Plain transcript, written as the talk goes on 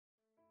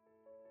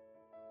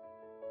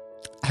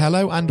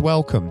Hello and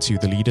welcome to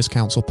the Leaders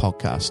Council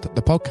podcast,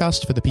 the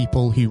podcast for the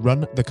people who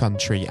run the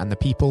country and the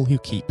people who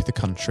keep the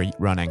country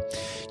running.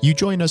 You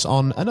join us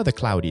on another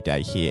cloudy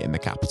day here in the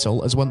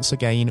capital as once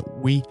again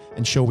we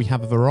ensure we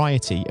have a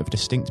variety of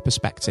distinct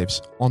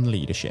perspectives on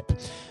leadership.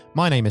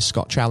 My name is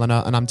Scott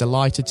Challoner and I'm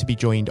delighted to be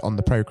joined on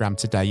the programme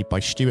today by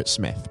Stuart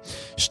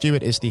Smith.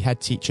 Stuart is the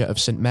head teacher of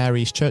St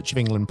Mary's Church of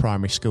England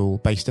Primary School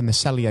based in the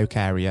Selly Oak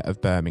area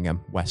of Birmingham,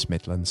 West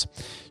Midlands.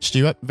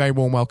 Stuart, very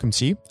warm welcome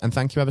to you and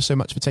thank you ever so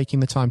much for taking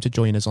the time to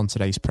join us on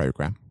today's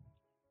programme.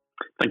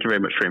 Thank you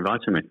very much for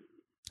inviting me.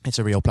 It's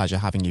a real pleasure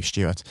having you,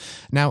 Stuart.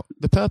 Now,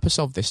 the purpose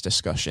of this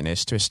discussion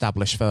is to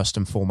establish first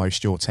and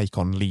foremost your take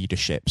on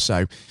leadership.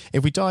 So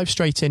if we dive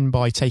straight in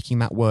by taking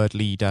that word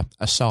leader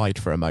aside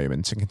for a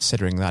moment and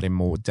considering that in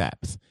more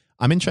depth,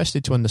 I'm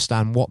interested to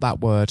understand what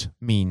that word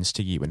means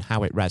to you and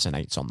how it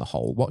resonates on the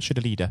whole. What should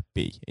a leader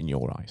be in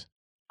your eyes?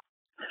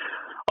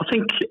 I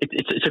think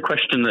it's a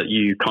question that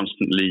you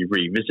constantly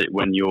revisit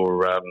when you're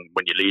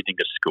leading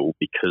a school,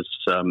 because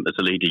as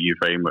a leader you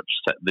very much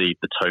set the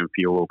tone for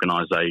your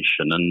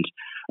organisation,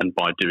 and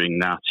by doing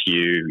that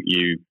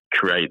you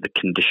create the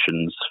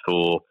conditions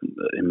for,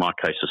 in my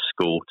case, a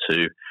school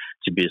to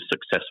be as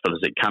successful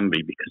as it can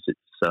be, because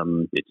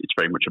it's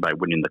very much about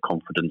winning the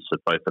confidence of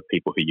both the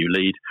people who you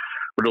lead,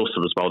 but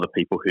also as well the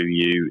people who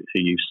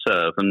you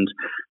serve. And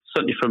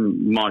certainly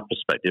from my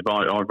perspective,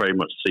 I very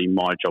much see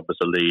my job as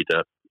a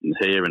leader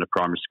here in a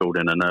primary school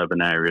in an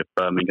urban area of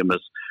Birmingham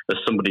as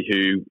somebody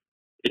who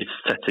is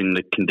setting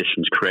the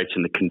conditions,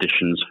 creating the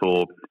conditions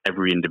for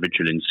every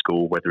individual in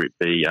school, whether it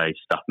be a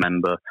staff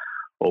member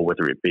or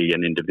whether it be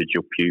an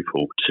individual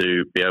pupil,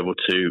 to be able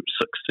to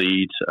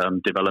succeed,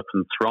 develop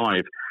and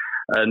thrive.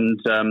 And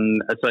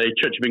as a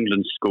Church of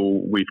England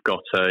school, we've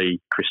got a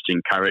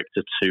Christian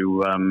character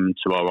to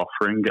our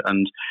offering,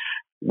 and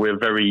we're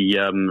very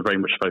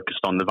much focused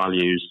on the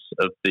values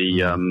of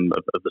the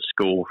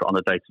school on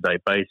a day-to-day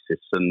basis,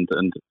 and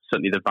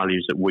certainly the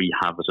values that we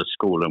have as a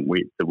school, and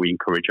that we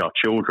encourage our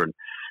children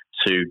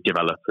to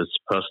develop as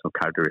personal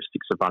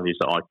characteristics, of values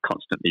that I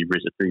constantly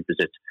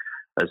revisit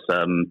as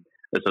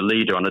a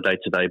leader on a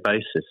day-to-day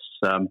basis.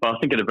 But I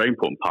think a very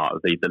important part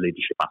of the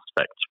leadership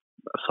aspect,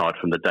 aside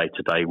from the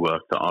day-to-day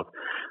work that I've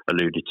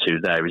alluded to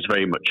there, is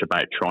very much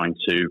about trying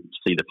to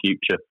see the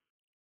future,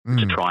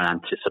 to try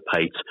and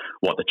anticipate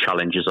what the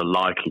challenges are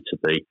likely to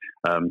be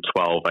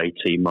 12,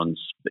 18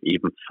 months,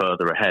 even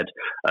further ahead,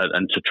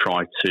 and to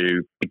try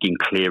to begin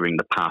clearing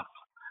the path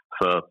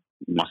for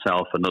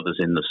myself and others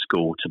in the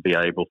school to be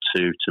able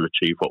to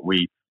achieve what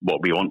we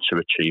want to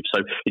achieve.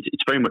 So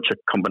it's very much a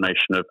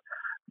combination of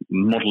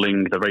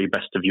modelling the very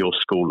best of your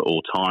school at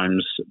all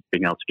times,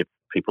 being able to give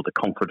people the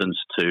confidence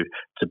to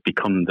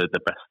become the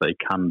best they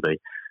can be,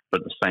 but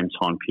at the same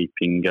time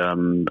keeping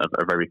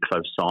a very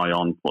close eye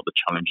on what the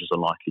challenges are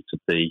likely to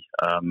be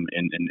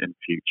in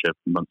future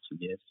months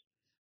and years.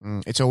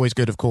 It's always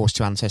good, of course,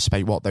 to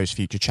anticipate what those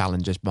future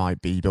challenges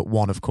might be, but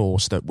one, of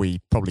course, that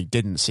we probably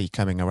didn't see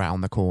coming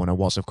around the corner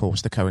was, of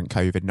course, the current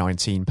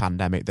COVID-19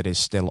 pandemic that is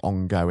still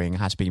ongoing,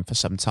 has been for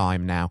some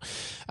time now.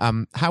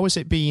 How has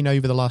it been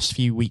over the last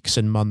few weeks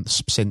and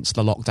months since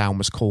the lockdown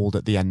was called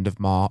at the end of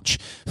March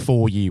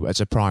for you as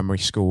a primary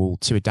school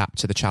to adapt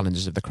to the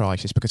challenges of the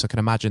crisis? Because I can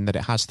imagine that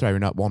it has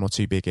thrown up one or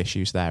two big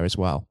issues there as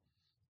well.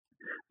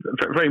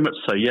 Very much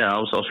so, yeah. I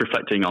was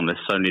reflecting on this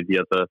only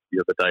the other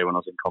day when I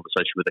was in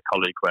conversation with a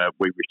colleague, where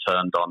we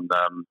returned on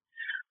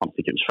I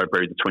think it was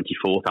February the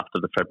 24th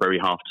after the February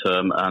half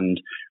term, and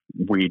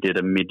we did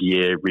a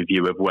mid-year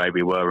review of where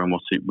we were and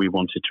what we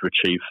wanted to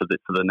achieve for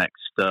the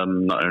next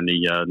not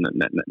only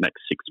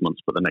next 6 months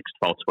but the next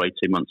 12 to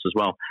 18 months as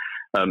well.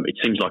 It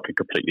seems like a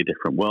completely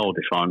different world,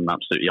 if I'm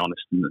absolutely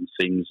honest, and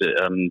seems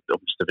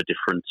almost of a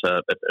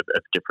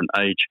different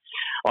age.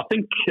 I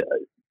think.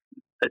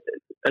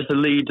 As a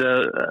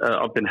leader,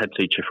 I've been head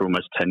teacher for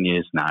almost 10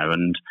 years now,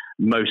 and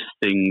most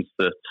things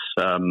that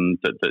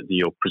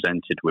you're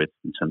presented with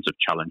in terms of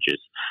challenges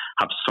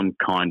have some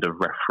kind of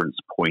reference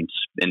point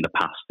in the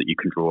past that you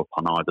can draw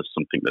upon, either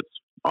something that's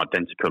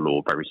identical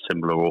or very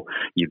similar, or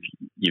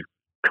you've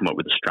come up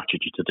with a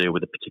strategy to deal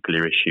with a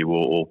particular issue,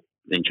 or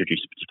introduce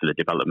a particular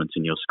development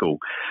in your school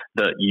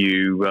that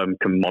you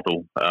can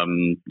model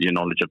your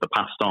knowledge of the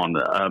past on.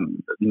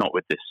 Not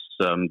with this.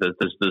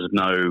 There's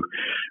no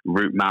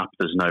route map.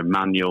 There's no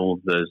manual.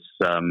 There's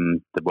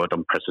the word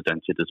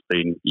unprecedented has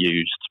been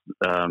used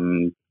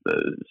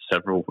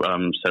several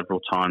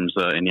times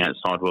in the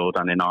outside world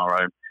and in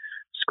our own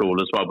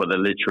school as well. But there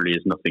literally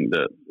is nothing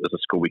that as a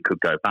school we could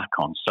go back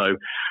on. So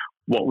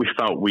what we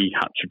felt we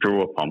had to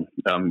draw upon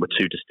were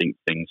two distinct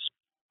things.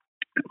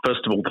 First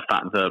of all, the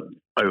fact that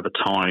over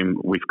time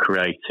we've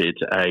created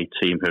a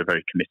team who are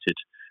very committed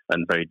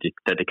and very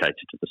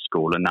dedicated to the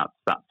school, and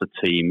that's the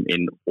team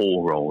in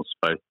all roles,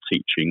 both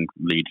teaching,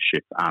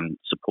 leadership and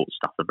support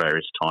staff of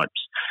various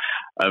types.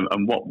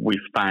 And what we've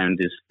found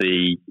is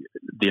the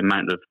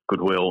amount of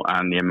goodwill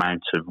and the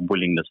amount of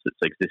willingness that's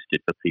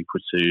existed for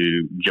people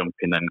to jump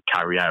in and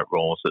carry out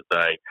roles that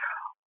they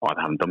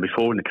either haven't done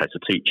before, in the case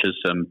of teachers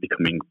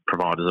becoming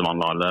providers of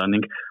online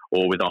learning,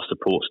 or with our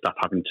support staff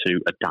having to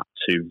adapt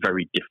to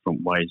very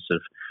different ways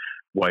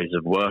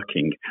of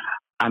working.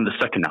 And the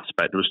second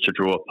aspect was to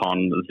draw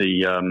upon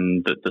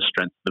the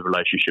strength of the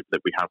relationship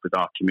that we have with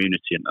our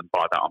community, and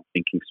by that I'm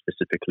thinking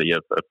specifically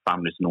of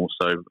families and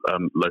also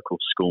local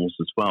schools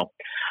as well.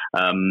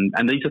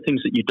 And these are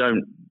things that you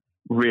don't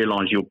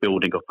realise you're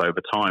building up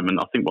over time. And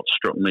I think what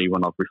struck me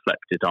when I've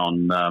reflected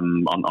on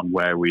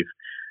where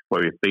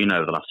we've been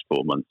over the last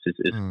 4 months is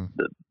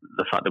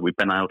the fact that we've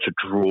been able to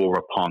draw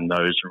upon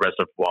those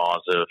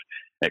reservoirs of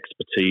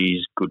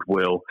expertise,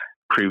 goodwill,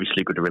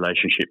 previously good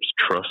relationships,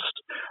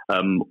 trust.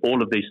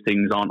 All of these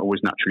things aren't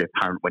always naturally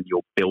apparent when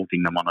you're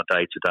building them on a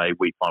day-to-day,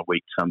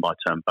 week-by-week,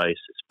 term-by-term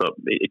basis. But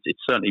it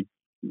certainly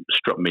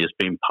struck me as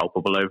being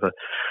palpable over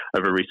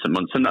recent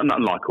months. And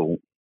like all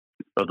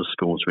other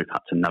schools, we've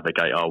had to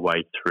navigate our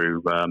way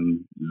through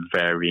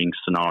varying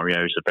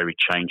scenarios, a very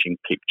changing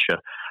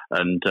picture,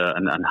 and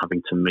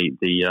having to meet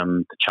the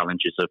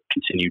challenges of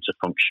continuing to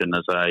function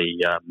as well,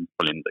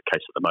 in the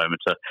case at the moment,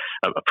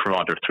 a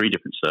provider of three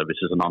different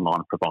services, an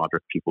online provider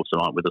of pupils who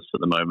aren't with us at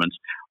the moment.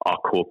 Our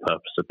core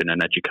purpose has been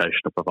an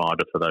educational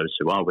provider for those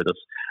who are with us,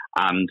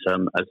 and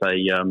as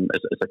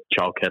a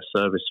childcare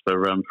service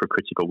for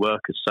critical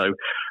workers. So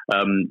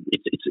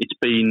it's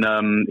been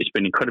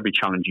incredibly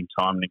challenging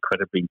time, an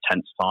incredibly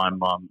intense time.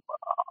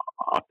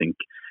 I think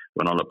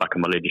when I look back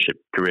on my leadership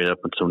career up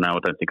until now, I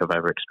don't think I've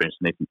ever experienced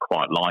anything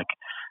quite like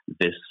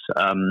this.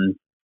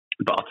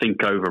 But I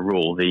think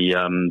overall, the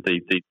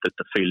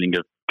feeling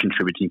of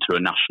contributing to a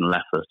national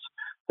effort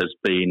has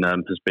been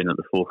at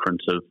the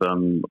forefront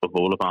of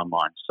all of our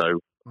minds. So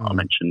I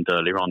mentioned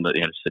earlier on that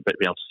to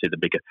be able to see the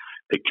bigger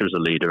picture as a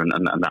leader, and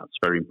that's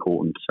very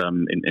important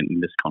in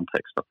this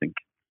context, I think.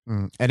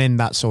 And in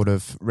that sort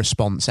of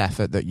response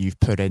effort that you've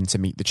put in to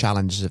meet the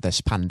challenges of this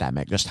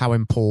pandemic, just how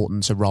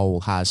important a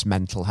role has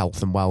mental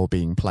health and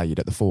well-being played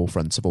at the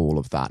forefront of all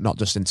of that, not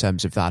just in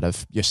terms of that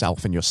of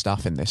yourself and your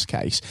staff in this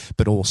case,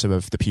 but also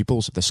of the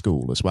pupils of the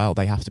school as well?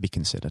 They have to be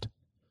considered.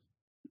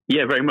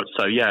 Yeah, very much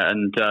so. Yeah,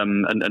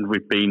 and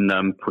we've been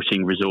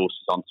putting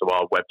resources onto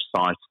our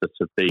website that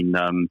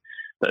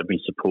have been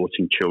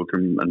supporting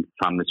children and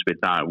families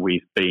with that.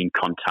 We've been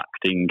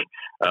contacting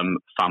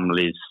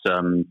families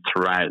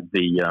throughout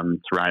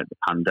the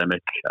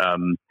pandemic,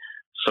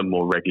 some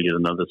more regularly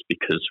than others,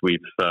 because we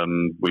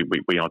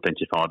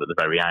identified at the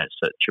very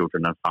outset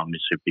children and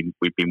families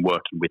we've been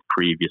working with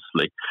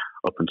previously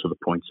up until the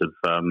point of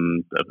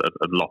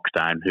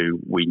lockdown, who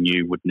we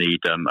knew would need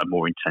a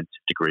more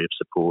intensive degree of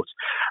support,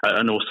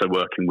 and also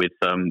working with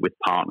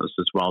partners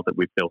as well that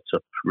we've built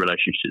up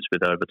relationships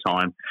with over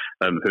time,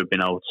 who have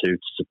been able to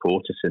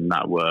support us in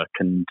that work.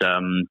 And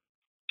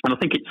I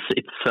think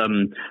it's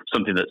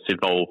something that's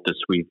evolved as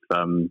we've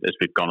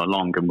gone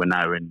along, and we're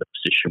now in the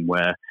position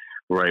where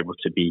we're able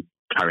to be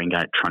carrying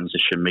out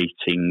transition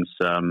meetings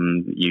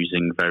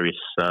using various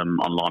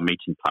online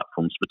meeting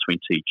platforms between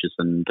teachers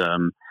and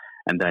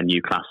their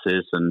new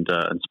classes, and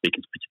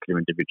speaking to particular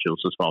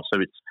individuals as well. So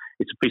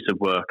it's a piece of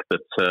work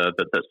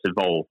that's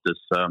evolved as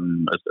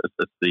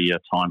the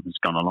time has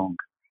gone along.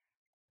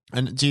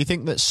 And do you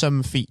think that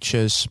some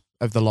features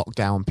of the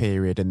lockdown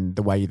period and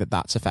the way that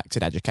that's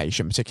affected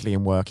education, particularly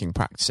in working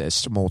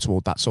practices, more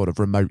toward that sort of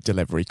remote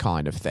delivery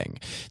kind of thing,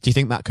 do you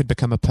think that could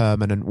become a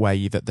permanent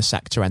way that the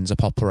sector ends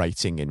up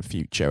operating in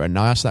future? And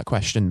I ask that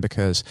question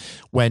because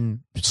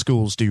when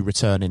schools do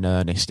return in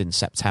earnest in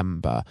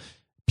September,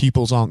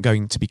 pupils aren't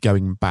going to be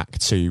going back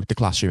to the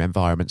classroom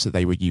environments that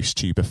they were used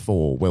to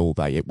before, will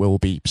they? It will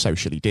be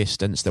socially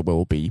distanced. There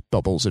will be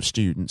bubbles of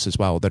students as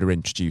well that are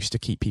introduced to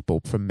keep people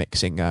from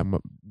mixing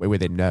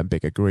within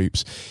bigger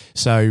groups.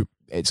 So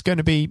it's going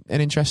to be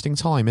an interesting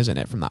time, isn't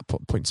it, from that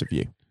point of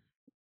view?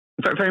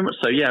 Very, very much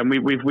so, yeah. And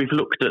we've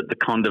looked at the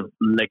kind of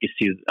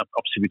legacy.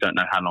 Obviously, we don't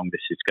know how long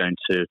this is going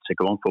to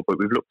go on for, but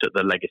we've looked at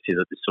the legacy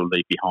that this will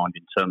leave behind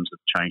in terms of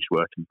changed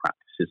working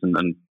practices.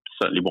 And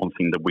certainly one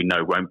thing that we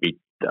know won't be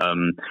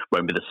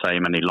the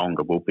same any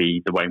longer will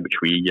be the way in which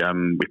we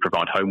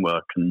provide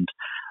homework and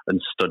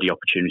study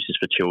opportunities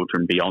for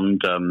children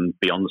beyond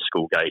the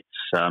school gates.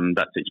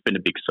 It's been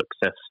a big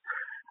success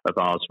of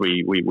ours.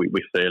 We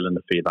feel, and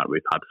the feedback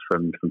we've had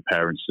from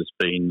parents has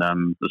been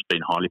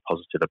highly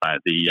positive about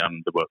the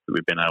work that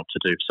we've been able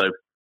to do. So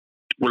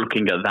we're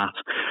looking at that,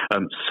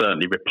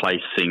 certainly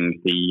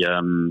replacing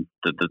the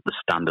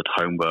standard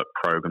homework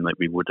program that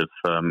we would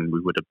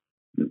have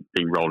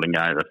been rolling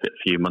out a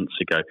few months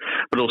ago,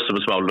 but also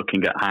as well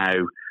looking at how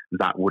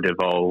that would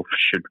evolve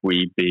should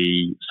we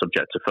be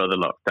subject to further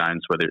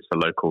lockdowns, whether it's a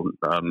local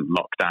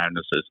lockdown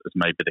as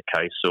may be the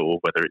case, or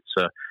whether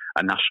it's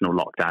a national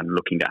lockdown,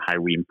 looking at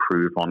how we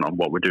improve on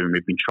what we're doing.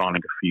 We've been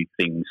trialling a few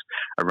things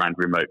around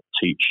remote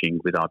teaching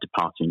with our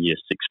departing Year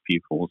 6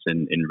 pupils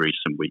in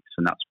recent weeks,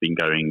 and that's been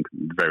going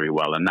very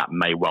well. And that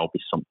may well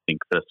be something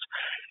that,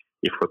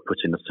 if we're put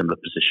in a similar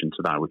position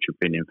to that which we've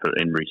been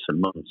in recent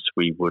months,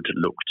 we would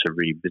look to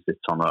revisit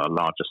on a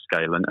larger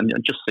scale and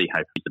just see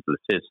how feasible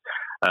it is.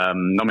 I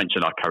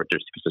mentioned our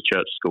characteristics as a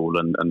church school,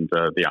 and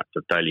the act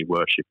of daily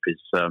worship is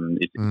a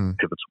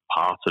pivotal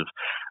part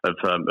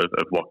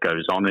of what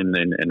goes on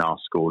in our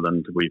school.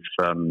 And we've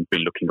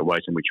been looking at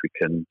ways in which we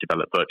can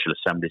develop virtual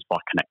assemblies by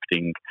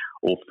connecting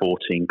all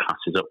 14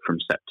 classes up from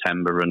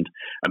September, and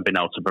being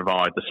able to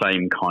provide the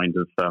same kind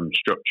of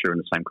structure and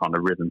the same kind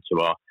of rhythm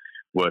to our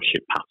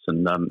worship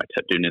pattern,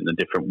 except doing it in a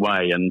different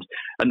way, and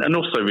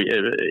also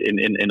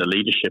in a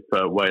leadership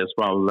way as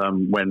well.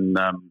 When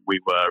we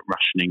were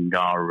rationing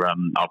our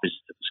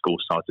visits to the school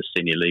side as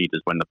senior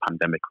leaders when the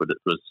pandemic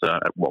was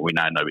at what we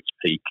now know its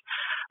peak,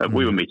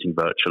 we were meeting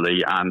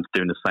virtually and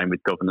doing the same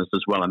with governors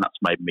as well, and that's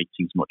made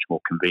meetings much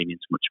more convenient,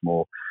 much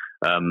more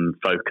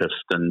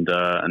focused, and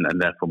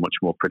therefore much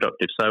more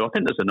productive. So I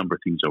think there's a number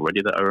of things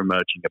already that are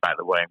emerging about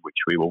the way in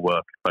which we will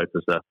work, both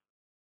as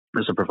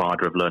a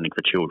provider of learning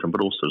for children,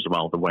 but also as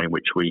well the way in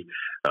which we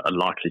are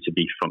likely to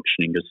be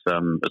functioning as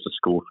a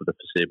school for the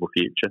foreseeable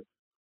future.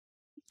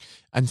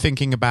 And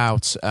thinking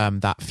about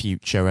that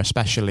future,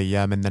 especially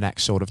in the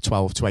next sort of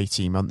 12 to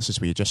 18 months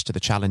as we adjust to the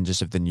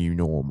challenges of the new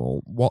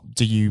normal, what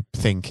do you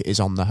think is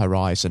on the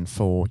horizon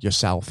for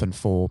yourself and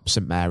for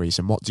St Mary's,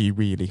 and what do you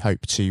really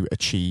hope to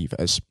achieve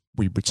as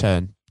we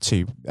return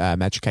to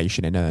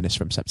education in earnest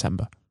from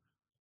September?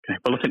 Okay.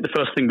 Well, I think the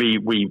first thing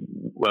we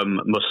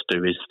must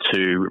do is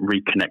to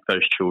reconnect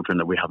those children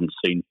that we haven't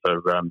seen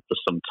for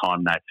some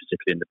time now,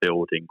 physically in the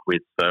building,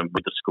 with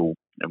the school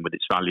and with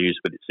its values,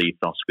 with its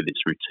ethos, with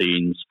its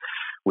routines,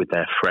 with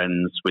their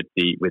friends, with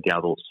the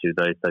adults who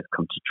they've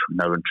come to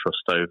know and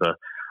trust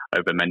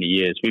over many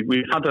years.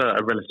 We've had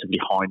a relatively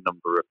high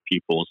number of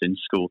pupils in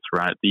school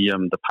throughout the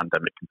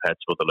pandemic compared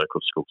to other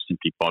local schools,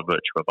 simply by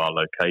virtue of our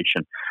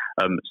location.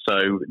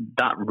 So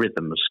that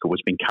rhythm of school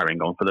has been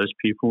carrying on for those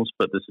pupils,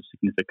 but there's a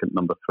significant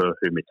number for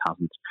whom it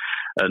hasn't,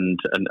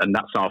 and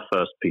that's our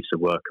first piece of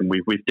work. And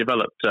we've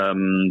developed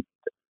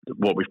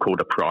what we've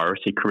called a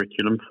priority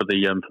curriculum for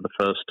the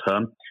first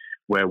term,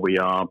 where we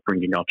are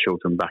bringing our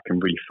children back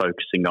and really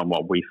focusing on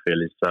what we feel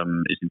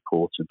is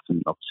important,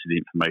 and obviously the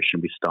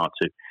information we start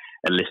to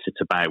elicit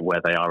about where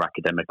they are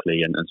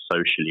academically and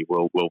socially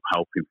will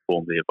help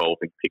inform the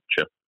evolving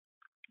picture.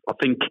 I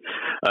think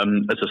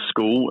as a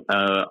school,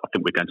 I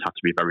think we're going to have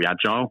to be very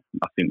agile.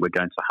 I think we're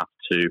going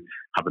to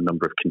have a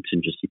number of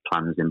contingency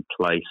plans in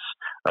place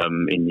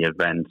in the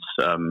event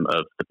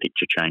of the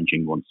picture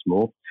changing once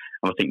more.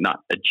 And I think that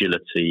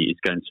agility is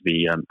going to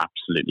be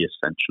absolutely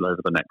essential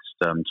over the next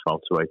 12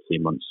 to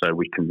 18 months, so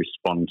we can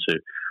respond to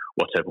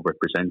whatever we're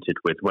presented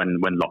with. When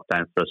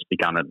lockdown first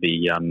began on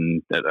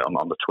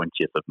the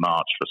 20th of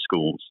March for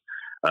schools,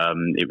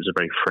 it was a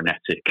very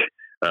frenetic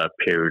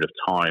period of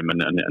time,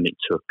 and it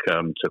took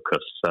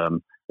us a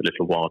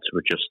little while to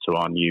adjust to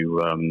our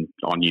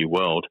new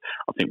world.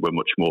 I think we're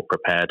much more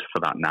prepared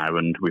for that now,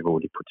 and we've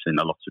already put in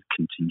a lot of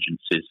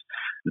contingencies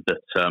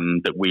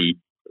that we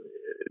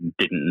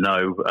didn't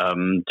know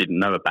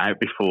about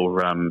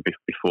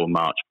before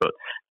March, but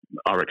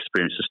our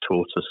experience has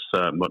taught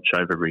us much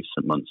over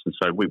recent months, and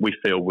so we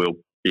feel we'll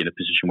be in a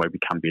position where we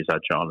can be as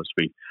agile as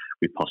we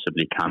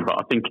possibly can. But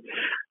I think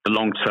the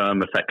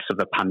long-term effects of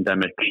the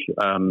pandemic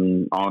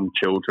on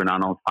children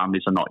and on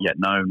families are not yet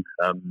known.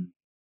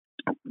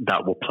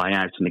 That will play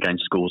out, and again,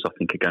 schools I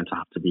think are going to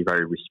have to be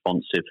very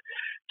responsive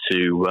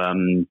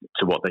to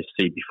what they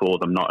see before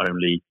them, not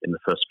only in the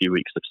first few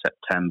weeks of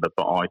September,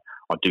 but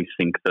I do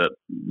think that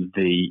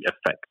the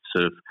effects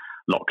of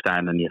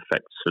lockdown and the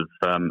effects of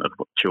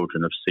what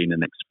children have seen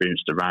and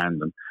experienced around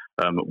them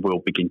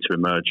will begin to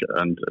emerge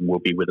and will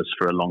be with us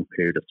for a long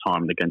period of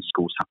time. And again,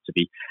 schools have to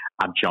be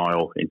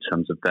agile in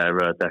terms of their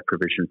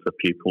provision for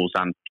pupils,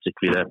 and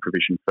particularly their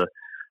provision for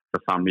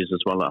families as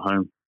well at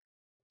home.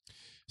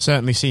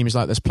 Certainly seems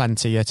like there's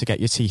plenty to get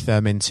your teeth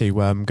into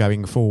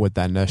going forward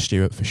then,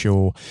 Stuart, for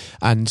sure.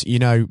 And,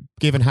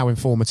 given how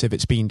informative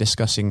it's been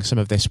discussing some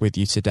of this with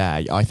you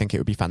today, I think it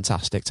would be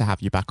fantastic to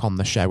have you back on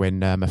the show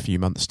in a few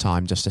months'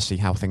 time just to see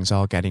how things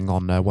are getting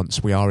on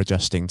once we are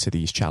adjusting to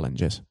these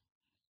challenges.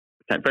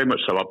 Okay, very much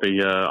so. I'll be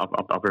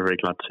very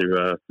glad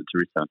to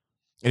return.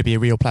 It'd be a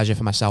real pleasure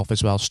for myself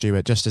as well,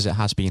 Stuart, just as it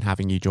has been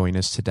having you join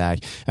us today.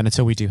 And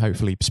until we do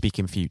hopefully speak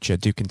in future,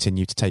 do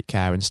continue to take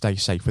care and stay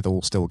safe with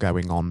all still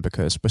going on,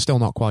 because we're still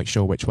not quite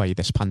sure which way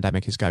this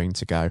pandemic is going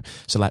to go.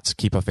 So let's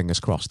keep our fingers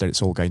crossed that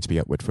it's all going to be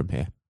upward from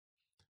here.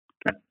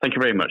 Okay. Thank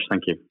you very much.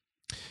 Thank you.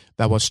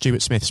 That was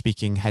Stuart Smith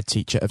speaking, head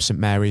teacher of St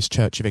Mary's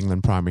Church of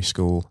England Primary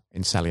School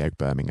in Selly Oak,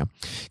 Birmingham.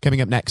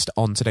 Coming up next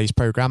on today's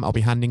programme, I'll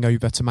be handing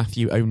over to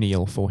Matthew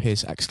O'Neill for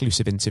his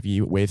exclusive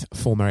interview with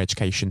former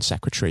Education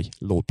Secretary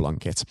Lord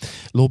Blunkett.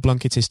 Lord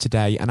Blunkett is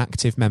today an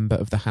active member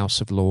of the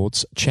House of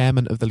Lords,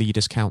 chairman of the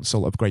Leaders'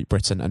 Council of Great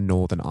Britain and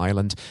Northern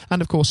Ireland,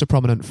 and of course a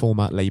prominent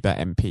former Labour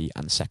MP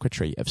and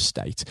Secretary of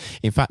State.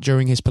 In fact,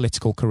 during his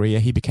political career,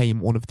 he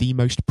became one of the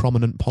most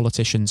prominent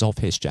politicians of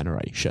his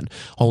generation,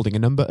 holding a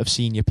number of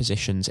senior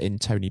positions in in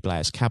Tony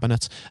Blair's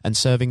cabinet and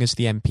serving as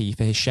the MP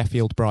for his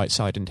Sheffield,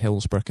 Brightside and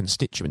Hillsborough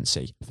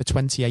constituency for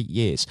 28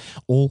 years,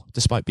 all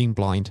despite being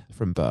blind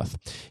from birth.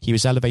 He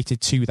was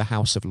elevated to the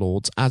House of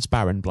Lords as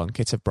Baron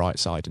Blunkett of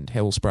Brightside and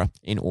Hillsborough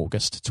in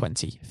August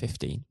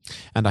 2015.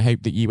 And I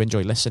hope that you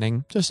enjoy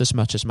listening just as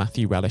much as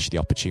Matthew relished the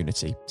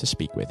opportunity to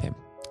speak with him.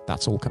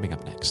 That's all coming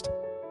up next.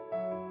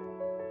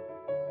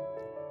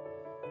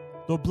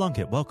 Lord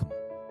Blunkett, welcome.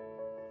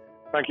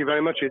 Thank you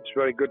very much. It's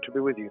very good to be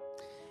with you.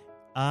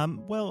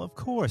 Well, of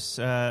course,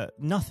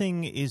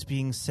 nothing is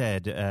being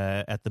said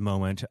at the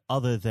moment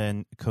other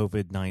than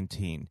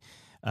COVID-19,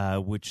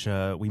 which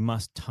we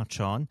must touch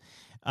on.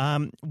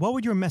 What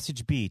would your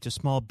message be to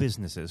small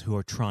businesses who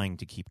are trying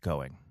to keep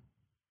going?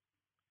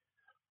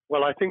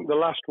 Well, I think the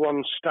last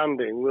ones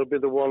standing will be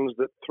the ones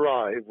that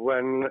thrive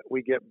when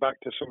we get back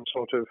to some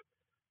sort of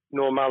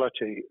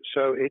normality.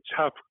 So it's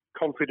have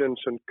confidence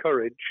and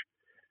courage.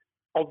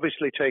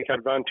 Obviously take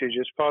advantage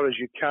as far as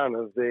you can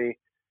of the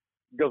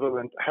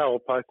government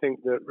help. I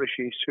think that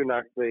Rishi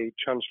Sunak, the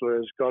Chancellor,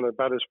 has gone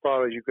about as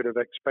far as you could have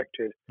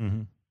expected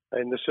in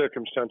the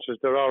circumstances.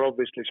 There are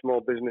obviously small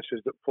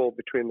businesses that fall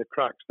between the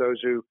cracks.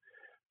 Those who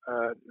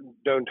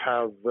don't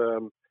have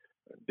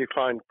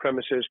defined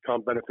premises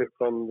can't benefit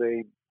from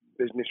the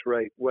business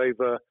rate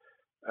waiver,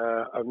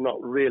 have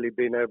not really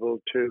been able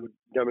to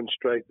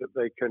demonstrate that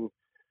they can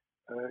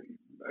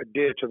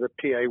adhere to the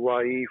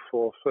PAYE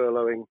for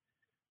furloughing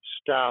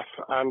staff,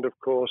 and of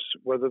course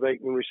whether they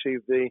can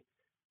receive the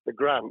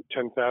grant,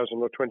 10,000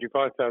 or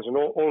 25,000.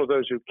 All of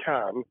those who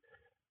can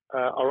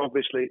are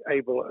obviously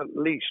able at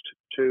least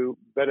to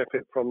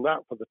benefit from that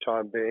for the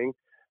time being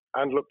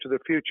and look to the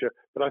future.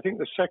 But I think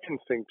the second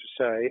thing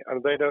to say,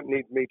 and they don't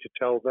need me to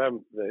tell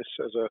them this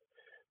as a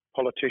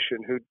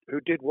politician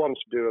who did once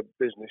do a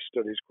business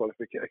studies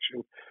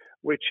qualification,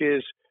 which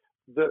is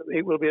that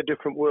it will be a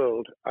different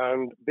world,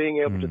 and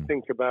being able to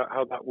think about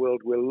how that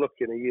world will look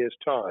in a year's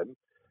time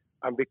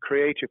and be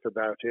creative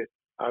about it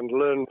and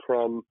learn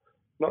from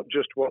not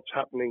just what's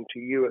happening to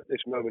you at this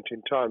moment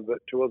in time, but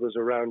to others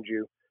around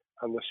you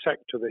and the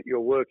sector that you're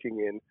working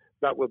in,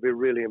 that will be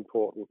really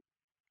important.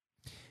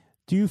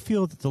 Do you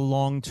feel that the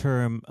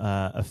long-term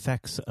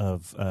effects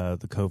of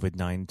the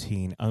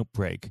COVID-19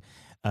 outbreak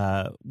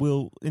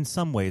will in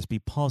some ways be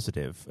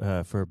positive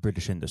for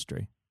British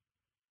industry?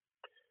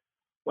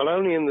 Well,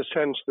 only in the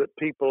sense that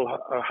people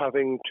are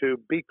having to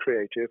be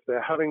creative,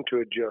 they're having to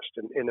adjust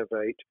and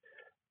innovate.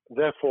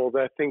 Therefore,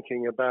 they're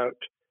thinking about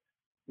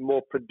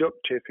more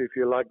productive, if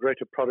you like,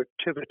 greater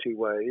productivity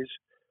ways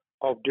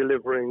of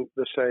delivering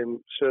the same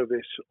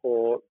service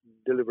or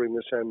delivering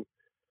the same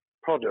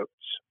products.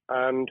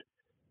 And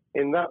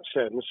in that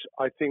sense,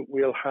 I think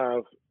we'll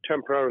have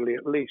temporarily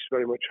at least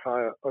very much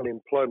higher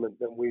unemployment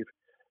than we've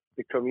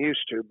become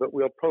used to, but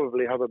we'll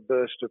probably have a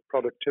burst of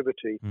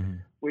productivity,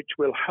 which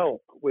will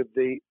help with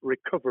the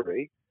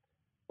recovery.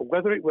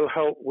 Whether it will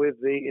help with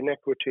the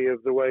inequity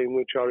of the way in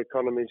which our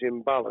economy is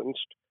imbalanced,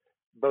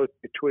 both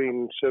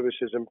between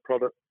services and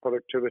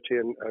productivity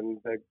and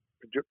the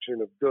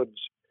production of goods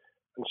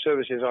and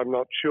services, I'm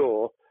not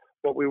sure.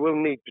 What we will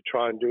need to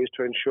try and do is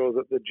to ensure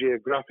that the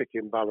geographic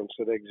imbalance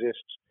that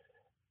exists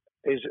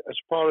is, as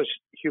far as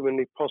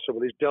humanly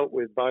possible, is dealt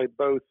with by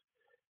both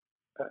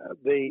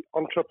the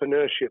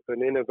entrepreneurship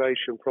and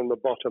innovation from the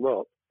bottom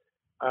up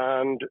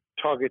and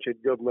targeted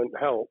government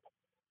help,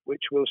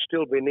 which will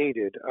still be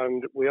needed.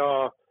 And we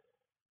are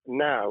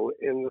now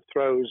in the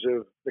throes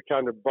of the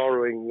kind of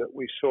borrowing that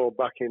we saw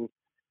back in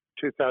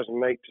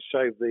 2008 to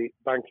save the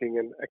banking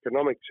and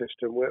economic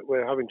system.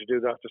 We're having to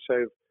do that to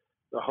save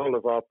the whole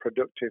of our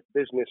productive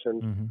business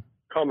and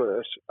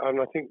commerce,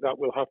 and I think that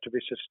will have to be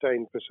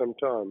sustained for some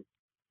time.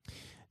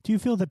 Do you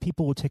feel that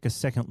people will take a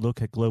second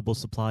look at global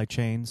supply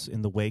chains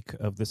in the wake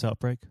of this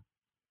outbreak?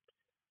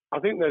 I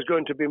think there's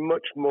going to be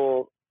much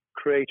more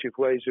creative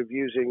ways of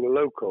using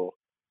local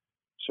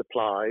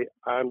supply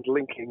and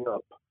linking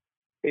up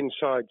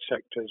inside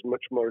sectors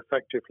much more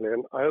effectively.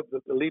 And I hope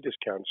that the Leaders'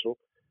 Council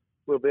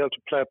will be able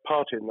to play a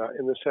part in that,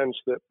 in the sense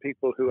that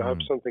people who have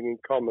something in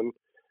common,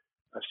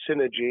 a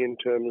synergy in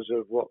terms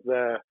of what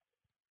they're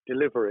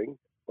delivering,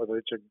 whether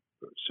it's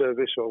a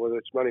service or whether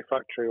it's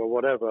manufacturing or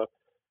whatever,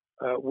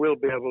 will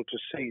be able to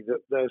see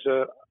that there's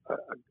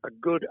a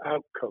good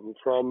outcome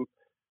from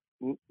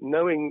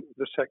knowing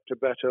the sector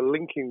better,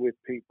 linking with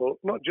people,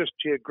 not just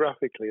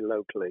geographically,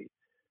 locally,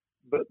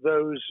 but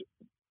those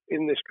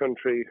in this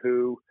country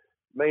who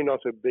may not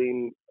have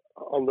been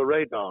on the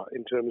radar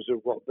in terms of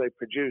what they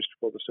produced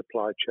for the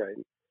supply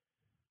chain.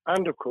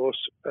 And, of course,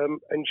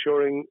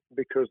 ensuring,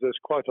 because there's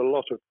quite a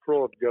lot of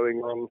fraud going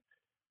on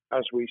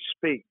as we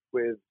speak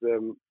with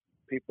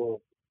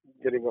people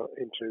getting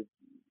into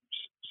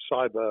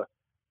cyber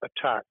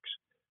attacks,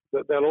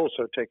 that they'll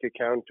also take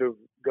account of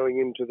going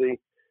into the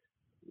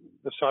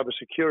cyber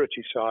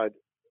security side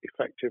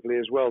effectively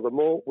as well. The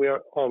more we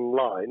are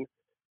online,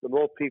 the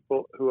more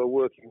people who are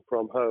working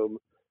from home,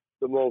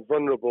 the more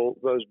vulnerable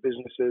those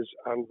businesses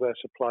and their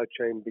supply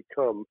chain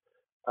become.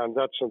 And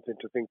that's something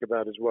to think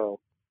about as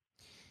well.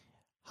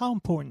 How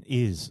important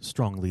is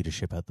strong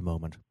leadership at the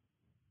moment?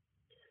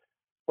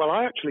 Well,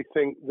 I actually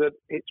think that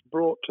it's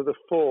brought to the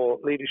fore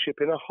leadership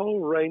in a whole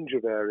range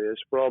of areas,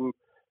 from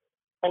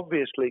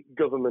obviously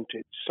government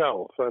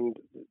itself, and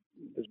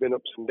there's been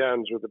ups and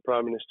downs with the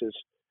Prime Minister's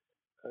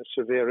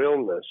severe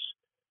illness,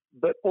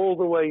 but all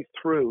the way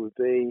through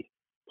the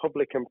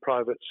public and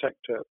private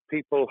sector,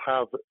 people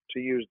have, to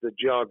use the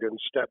jargon,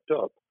 stepped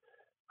up,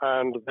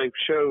 and they've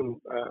shown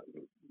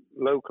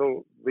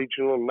local,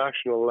 regional,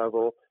 national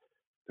level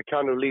the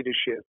kind of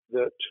leadership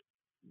that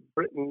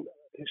Britain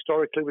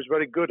historically was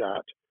very good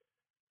at.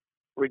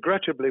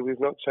 Regrettably, we've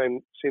not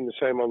seen the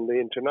same on the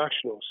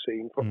international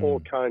scene for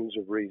all kinds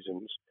of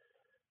reasons,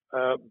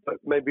 but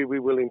maybe we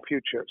will in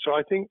future. So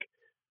I think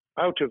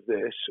out of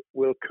this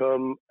will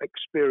come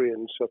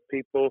experience of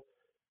people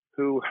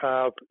who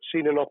have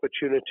seen an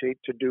opportunity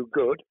to do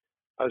good,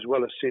 as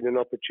well as seen an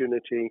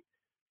opportunity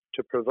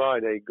to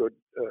provide a good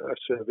a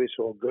service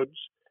or goods,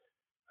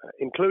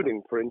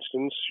 including, for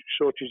instance,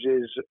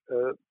 shortages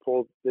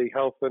for the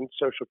health and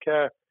social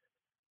care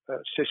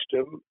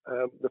system,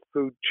 the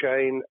food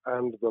chain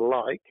and the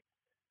like,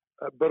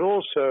 but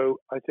also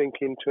I think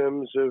in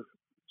terms of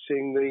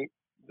seeing the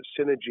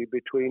synergy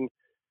between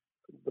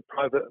the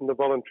private and the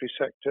voluntary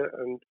sector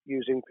and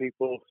using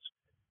people's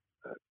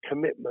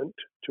commitment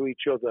to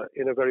each other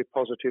in a very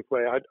positive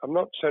way. I'm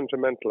not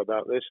sentimental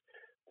about this.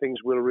 Things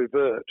will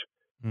revert.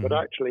 But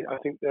actually, I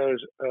think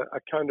there's a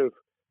kind of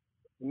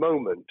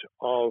moment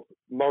of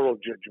moral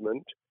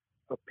judgment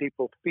of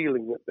people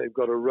feeling that they've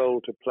got a role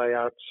to play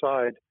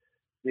outside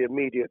the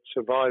immediate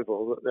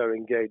survival that they're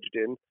engaged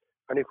in.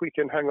 And if we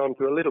can hang on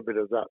to a little bit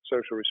of that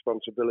social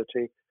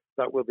responsibility,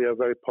 that will be a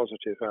very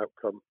positive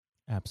outcome.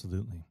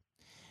 Absolutely.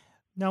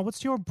 Now,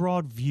 what's your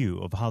broad view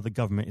of how the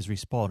government is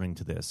responding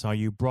to this? Are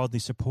you broadly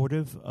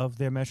supportive of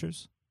their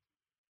measures?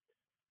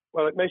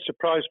 Well, it may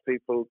surprise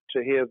people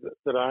to hear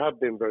that I have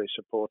been very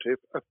supportive.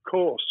 Of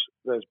course,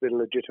 there's been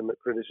legitimate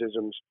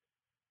criticisms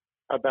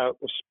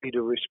about the speed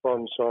of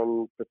response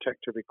on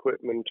protective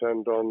equipment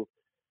and on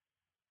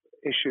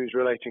issues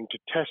relating to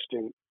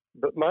testing.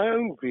 But my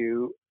own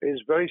view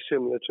is very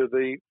similar to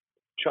the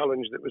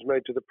challenge that was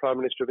made to the Prime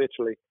Minister of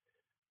Italy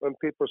when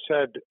people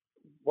said,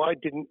 why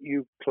didn't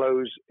you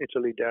close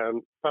Italy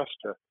down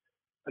faster?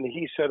 And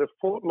he said, a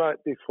fortnight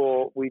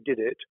before we did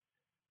it,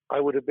 I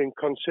would have been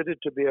considered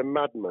to be a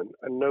madman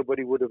and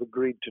nobody would have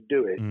agreed to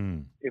do it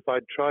if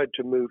I'd tried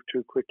to move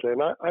too quickly.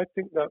 And I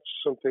think that's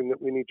something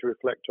that we need to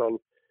reflect on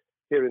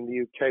here in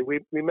the UK.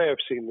 We may have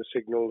seen the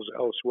signals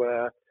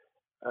elsewhere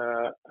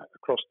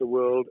across the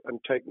world and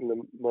taken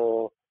them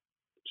more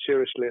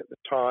seriously at the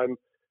time.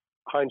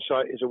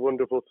 Hindsight is a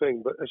wonderful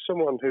thing, but as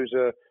someone who's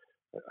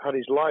had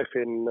his life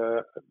in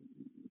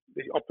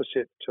the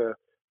opposite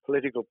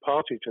political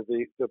party to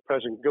the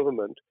present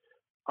government,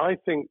 I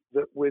think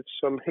that with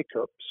some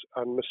hiccups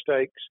and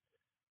mistakes,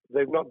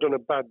 they've not done a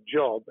bad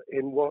job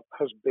in what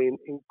has been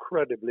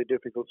incredibly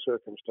difficult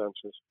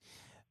circumstances.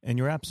 And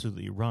you're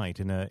absolutely right.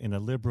 In a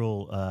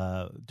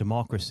liberal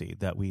democracy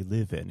that we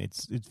live in,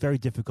 it's very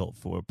difficult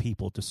for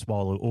people to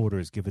swallow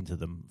orders given to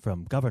them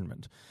from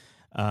government.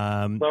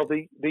 Well,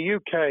 the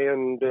UK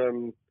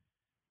and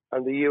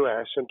the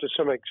US, and to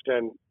some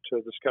extent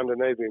the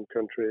Scandinavian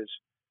countries,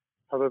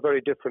 have a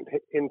very different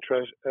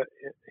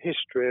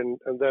history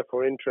and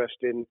therefore interest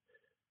in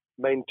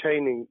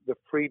maintaining the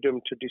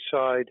freedom to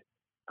decide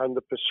and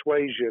the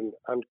persuasion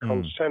and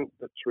consent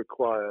that's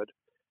required.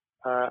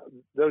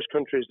 Those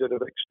countries that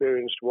have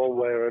experienced one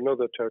way or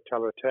another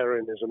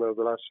totalitarianism over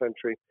the last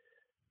century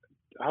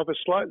have a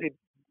slightly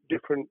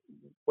different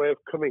way of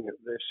coming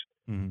at this.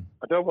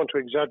 I don't want to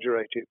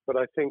exaggerate it, but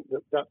I think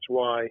that that's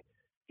why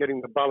getting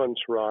the balance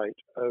right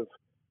of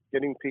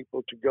getting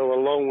people to go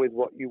along with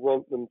what you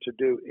want them to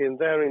do in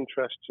their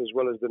interests as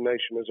well as the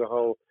nation as a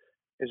whole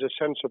is a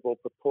sensible,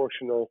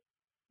 proportional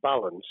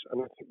balance.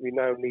 And I think we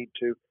now need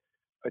to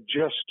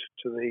adjust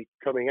to the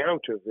coming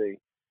out of the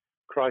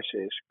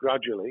crisis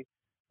gradually,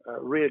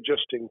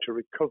 readjusting to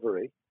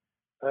recovery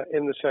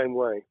in the same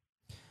way.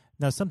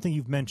 Now, something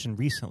you've mentioned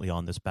recently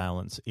on this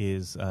balance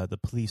is the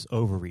police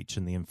overreach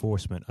and the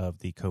enforcement of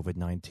the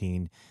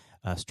COVID-19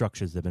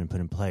 structures that have been put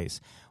in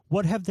place.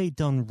 What have they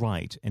done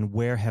right, and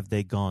where have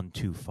they gone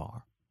too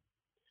far?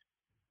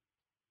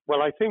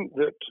 Well, I think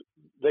that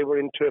they were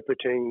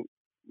interpreting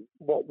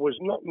what was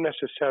not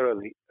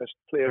necessarily as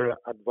clear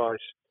advice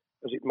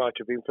as it might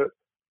have been for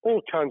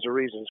all kinds of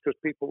reasons, because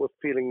people were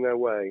feeling their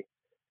way.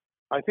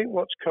 I think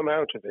what's come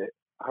out of it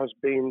has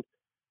been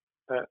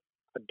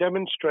a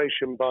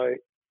demonstration by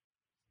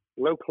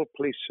local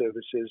police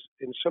services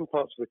in some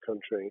parts of the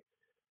country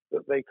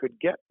that they could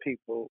get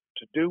people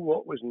to do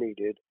what was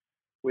needed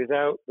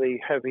without the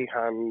heavy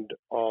hand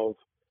of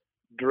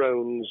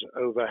drones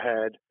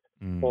overhead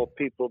or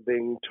people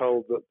being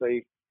told that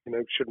they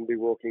shouldn't be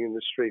walking in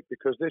the street,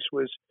 because this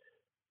was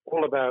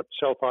all about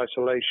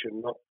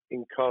self-isolation, not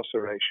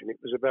incarceration. It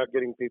was about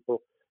getting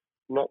people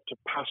not to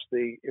pass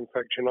the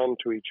infection on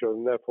to each other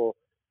and therefore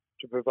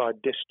to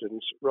provide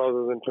distance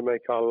rather than to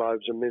make our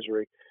lives a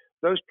misery.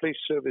 Those police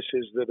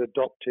services that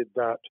adopted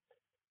that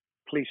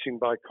policing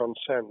by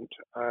consent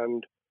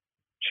and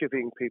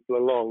chivying people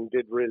along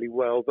did really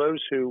well.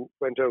 Those who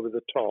went over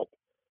the top,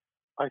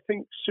 I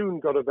think, soon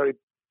got a very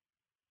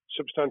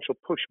substantial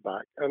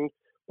pushback. And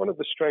one of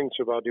the strengths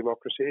of our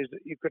democracy is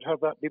that you could have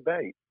that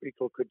debate.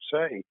 People could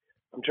say,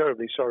 I'm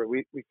terribly sorry,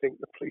 we think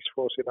the police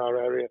force in our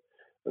area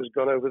has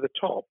gone over the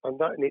top. And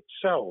that in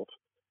itself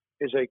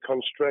is a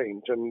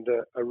constraint and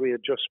a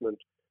readjustment.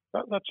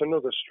 That's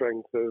another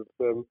strength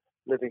of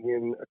living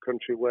in a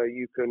country where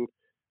you can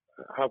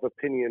have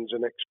opinions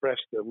and express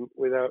them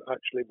without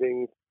actually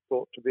being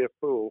thought to be a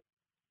fool.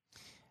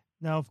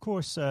 Now, of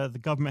course, the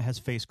government has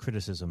faced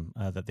criticism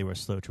that they were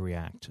slow to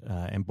react,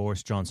 and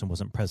Boris Johnson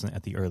wasn't present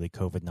at the early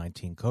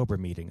COVID-19 COBRA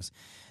meetings.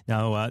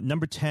 Now,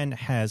 Number 10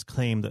 has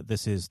claimed that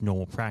this is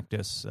normal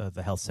practice.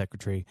 The health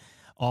secretary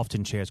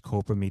often chairs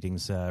COBRA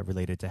meetings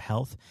related to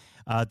health.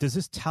 Does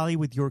this tally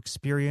with your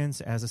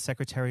experience as a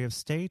Secretary of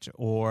State,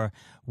 or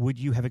would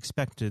you have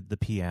expected the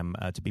PM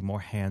to be more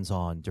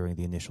hands-on during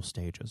the initial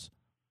stages?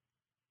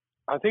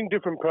 I think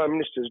different prime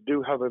ministers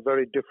do have a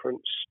very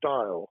different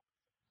style.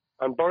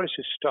 And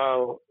Boris's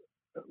style,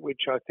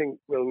 which I think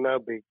will now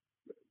be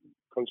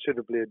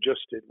considerably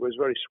adjusted, was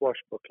very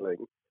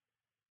swashbuckling.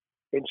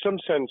 In some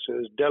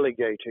senses,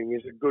 delegating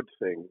is a good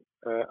thing,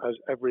 as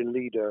every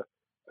leader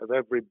of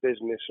every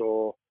business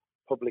or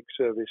public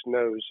service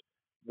knows.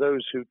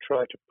 Those who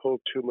try to pull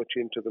too much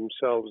into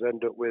themselves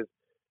end up with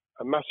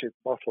a massive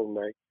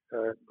bottleneck,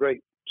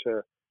 great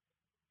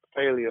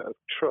failure of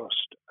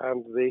trust,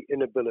 and the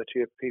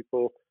inability of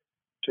people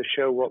to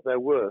show what they're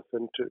worth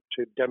and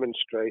to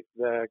demonstrate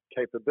their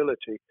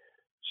capability.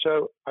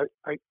 So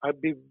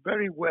I'd be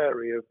very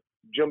wary of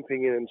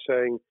jumping in and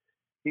saying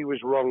he was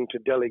wrong to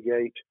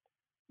delegate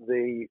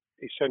the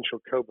essential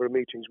COBRA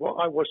meetings. What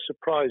I was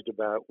surprised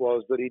about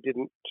was that he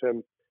didn't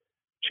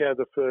chair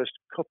the first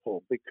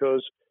couple,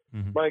 because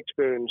my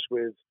experience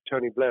with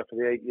Tony Blair for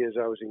the 8 years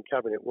I was in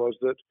Cabinet was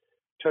that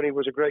Tony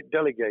was a great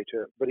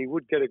delegator, but he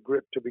would get a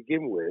grip to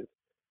begin with,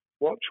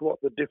 watch what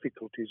the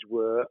difficulties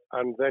were,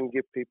 and then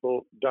give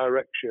people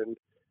direction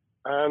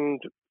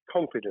and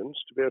confidence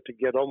to be able to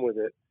get on with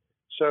it.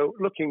 So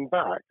looking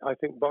back, I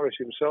think Boris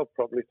himself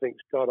probably thinks,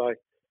 God, I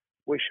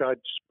wish I'd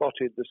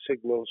spotted the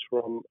signals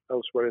from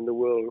elsewhere in the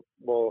world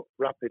more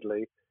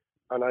rapidly,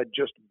 and I'd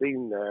just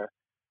been there.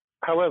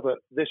 However,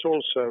 this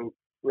also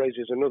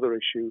raises another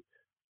issue.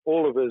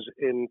 All of us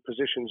in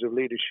positions of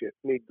leadership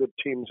need good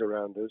teams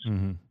around us.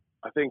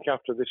 I think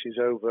after this is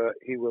over,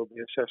 he will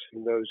be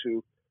assessing those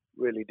who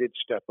really did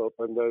step up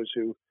and those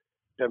who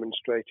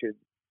demonstrated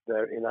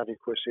their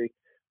inadequacy.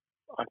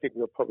 I think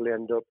we'll probably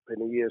end up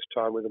in a year's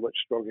time with a much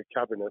stronger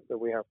cabinet than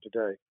we have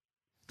today.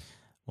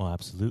 Well,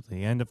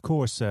 absolutely. And of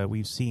course,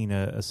 we've seen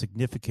a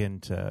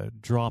significant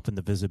drop in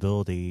the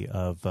visibility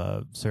of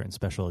certain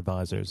special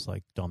advisors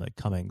like Dominic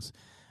Cummings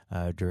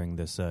during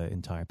this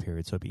entire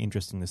period. So it'd be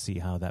interesting to see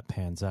how that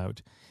pans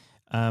out.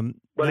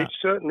 It's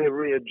certainly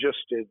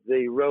readjusted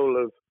the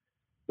role of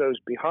those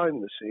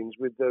behind the scenes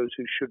with those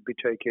who should be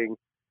taking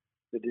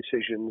the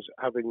decisions,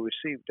 having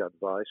received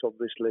advice.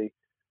 Obviously,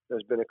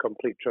 there's been a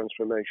complete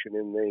transformation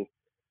in the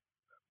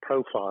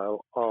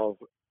profile of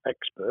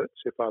experts,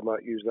 if I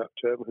might use that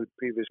term, who'd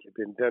previously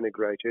been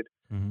denigrated.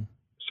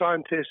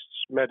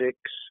 Scientists,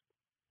 medics,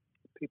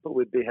 people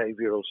with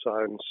behavioral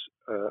science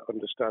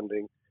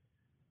understanding.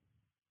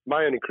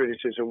 My only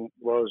criticism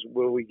was,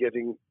 were we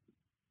getting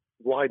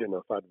wide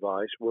enough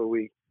advice? Were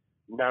we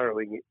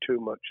narrowing it too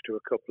much to a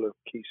couple of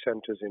key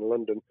centres in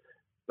London?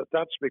 But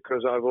that's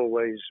because I've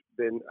always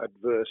been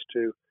adverse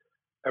to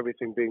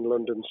everything being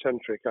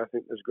London-centric. I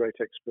think there's great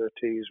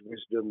expertise,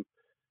 wisdom,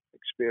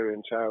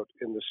 experience out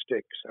in the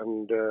sticks,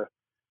 and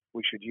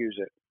we should use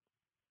it.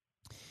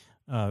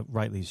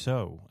 Rightly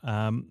so.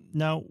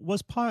 Now,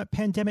 was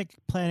pandemic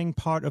planning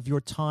part of your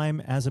time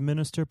as a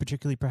minister,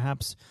 particularly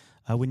perhaps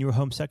when you were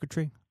Home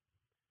Secretary?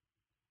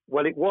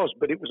 Well, it was,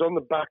 but it was on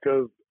the back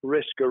of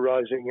risk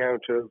arising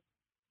out of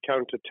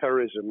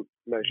counter-terrorism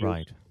measures.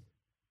 Right.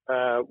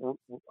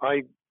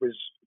 I was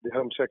the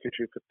Home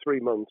Secretary for 3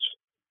 months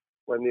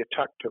when the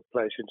attack took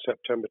place in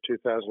September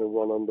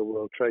 2001 on the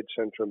World Trade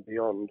Center and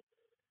beyond.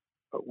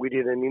 We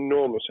did an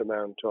enormous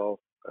amount of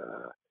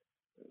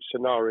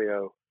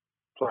scenario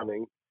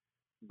planning,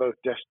 both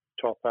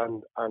desktop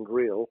and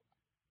real.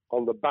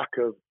 On the back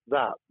of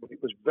that, it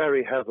was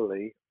very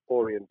heavily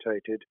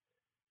orientated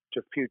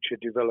to future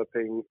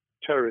developing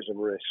terrorism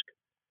risk.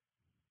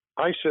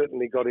 I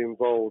certainly got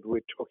involved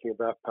with talking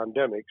about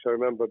pandemics. I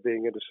remember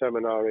being at a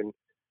seminar in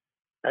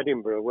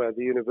Edinburgh where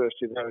the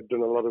university there had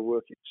done a lot of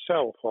work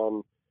itself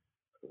on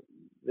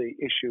the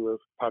issue of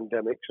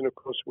pandemics. And of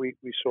course, we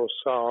saw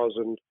SARS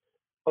and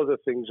other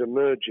things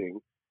emerging.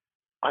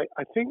 I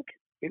think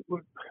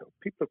people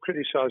have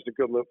criticised the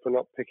government for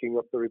not picking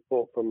up the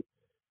report from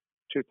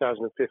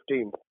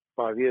 2015,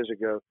 5 years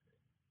ago.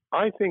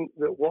 I think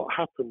that what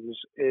happens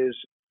is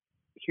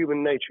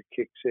human nature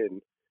kicks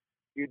in.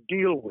 You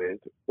deal with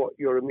what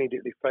you're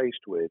immediately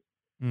faced with.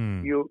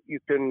 You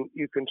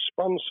can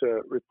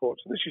sponsor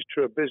reports, and this is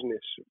true of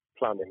business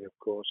planning, of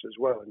course, as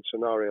well, and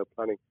scenario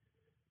planning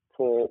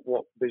for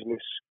what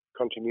business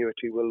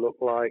continuity will look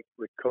like,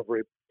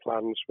 recovery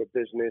plans for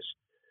business,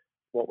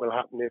 what will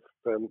happen if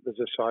there's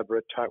a cyber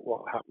attack,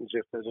 what happens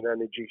if there's an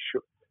energy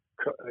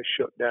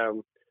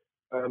shutdown.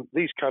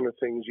 These kind of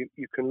things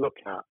you can look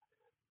at,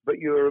 but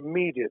you're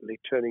immediately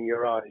turning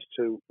your eyes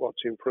to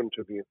what's in front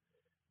of you.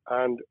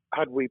 And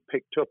had we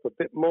picked up a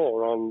bit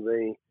more on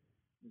the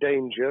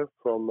danger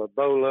from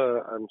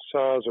Ebola and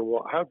SARS and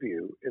what have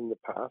you in the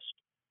past,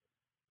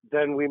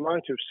 then we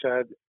might have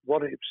said,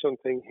 what if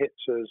something hits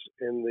us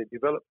in the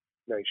developed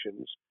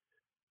nations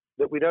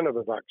that we don't have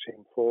a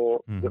vaccine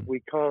for, that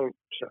we can't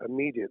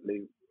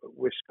immediately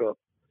whisk up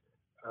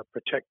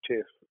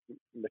protective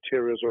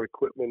materials or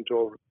equipment,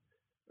 or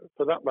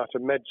for that matter,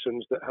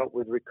 medicines that help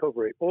with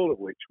recovery, all of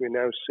which we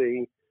now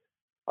see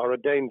are a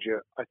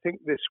danger. I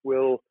think this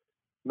will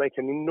make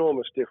an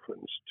enormous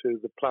difference to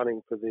the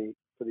planning for the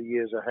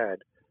years ahead.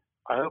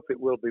 I hope it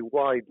will be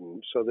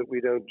widened so that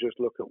we don't just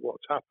look at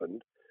what's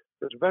happened,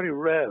 because very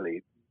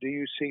rarely do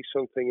you see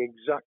something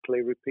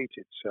exactly repeat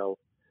itself.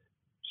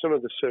 Some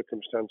of the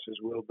circumstances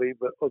will be,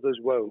 but others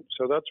won't.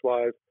 So that's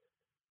why I've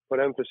put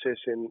emphasis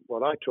in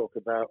what I talk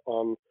about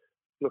on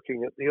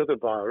looking at the other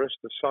virus,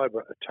 the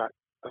cyber attack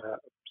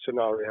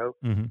scenario,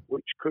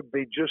 which could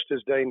be just as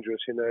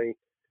dangerous in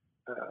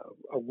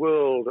a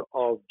world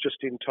of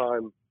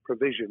just-in-time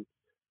provision.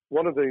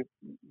 One of the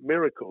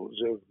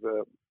miracles of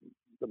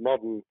the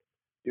modern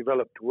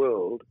developed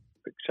world,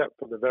 except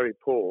for the very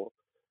poor,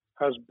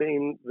 has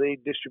been the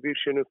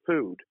distribution of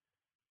food.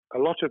 A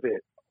lot of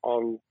it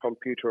on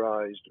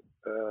computerized,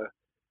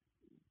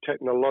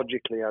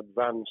 technologically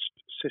advanced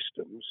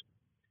systems.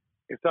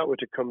 If that were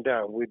to come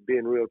down, we'd be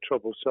in real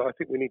trouble. So I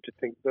think we need to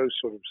think those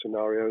sort of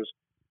scenarios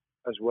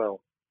as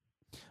well.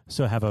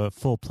 So have a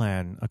full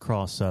plan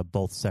across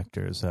both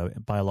sectors,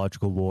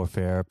 biological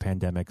warfare,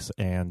 pandemics,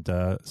 and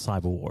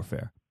cyber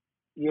warfare.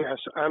 Yes,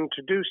 and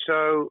to do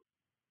so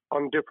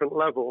on different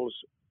levels.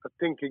 I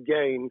think,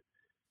 again,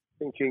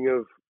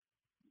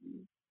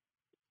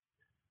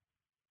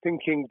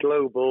 thinking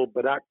global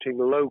but acting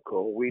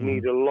local, we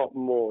need a lot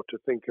more to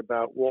think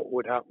about what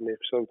would happen if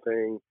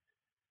something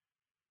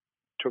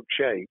took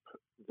shape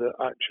that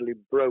actually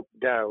broke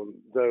down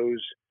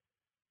those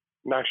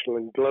national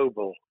and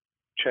global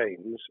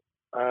chains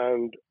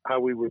and how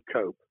we would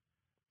cope.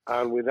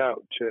 And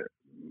without,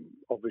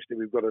 obviously,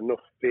 we've got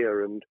enough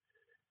fear and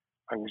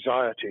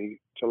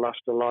anxiety to last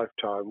a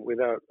lifetime.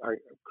 Without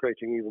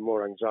creating even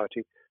more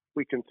anxiety,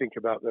 we can think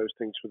about those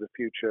things for the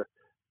future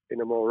in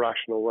a more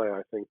rational way,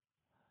 I think.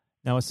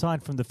 Now,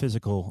 aside from the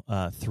physical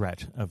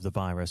threat of the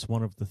virus,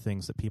 one of the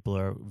things that people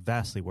are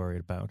vastly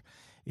worried about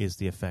is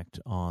the effect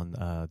on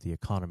the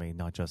economy,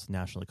 not just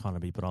national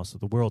economy, but also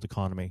the world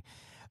economy.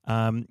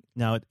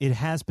 Now, it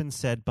has been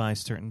said by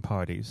certain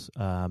parties,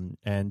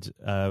 and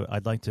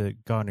I'd like to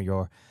garner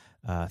your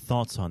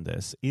thoughts on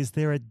this. Is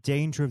there a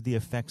danger of the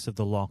effects of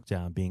the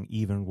lockdown being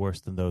even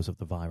worse than those of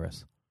the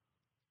virus?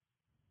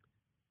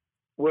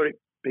 Were it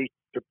be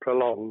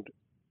prolonged,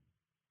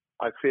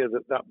 I fear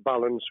that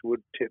balance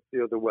would tip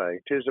the other way.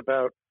 It is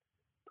about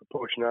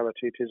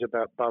proportionality. It is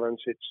about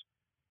balance. It's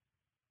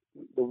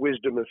the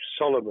wisdom of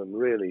Solomon,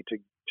 really,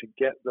 to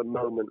get the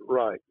moment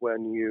right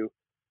when you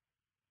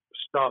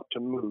start to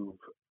move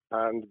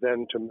and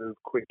then to move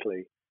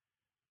quickly.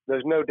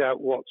 There's no doubt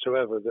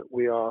whatsoever that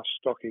we are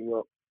stocking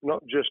up,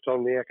 not just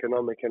on the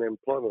economic and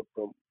employment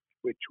front,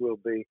 which will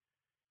be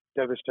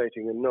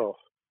devastating enough,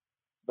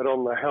 but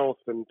on the health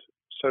and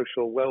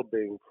social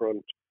well-being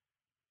front,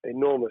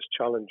 enormous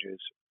challenges,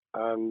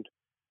 and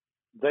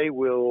they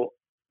will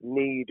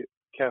need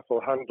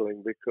careful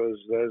handling because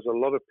there's a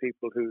lot of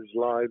people whose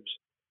lives,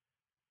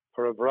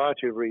 for a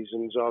variety of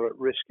reasons, are at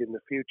risk in the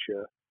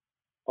future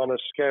on a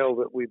scale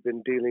that we've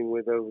been dealing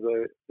with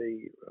over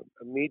the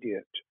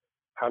immediate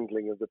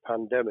handling of the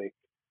pandemic,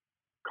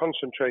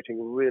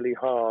 concentrating really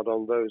hard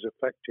on those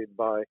affected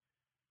by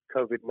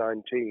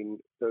COVID-19,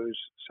 those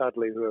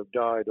sadly who have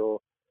died or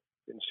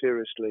been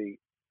seriously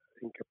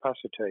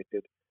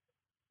incapacitated.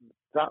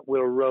 That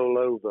will roll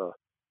over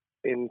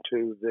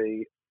into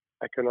the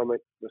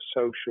economic, the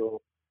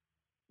social,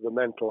 the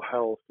mental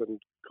health and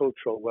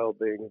cultural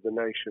well-being of the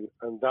nation,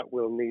 and that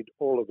will need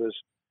all of us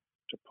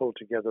to pull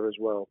together as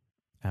well.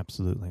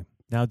 Absolutely.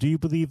 Now, do you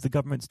believe the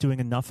government's doing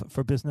enough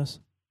for business?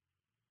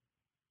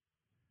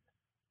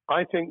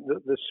 I think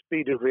that the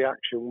speed of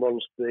reaction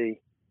once the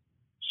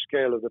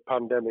scale of the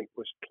pandemic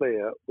was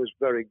clear was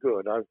very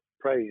good. I've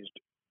praised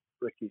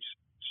Rishi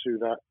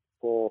Sunak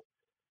for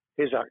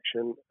his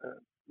action.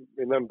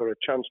 Remember, a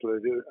chancellor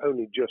who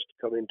only just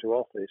come into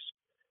office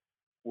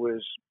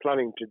was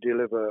planning to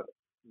deliver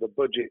the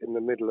budget in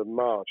the middle of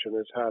March and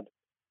has had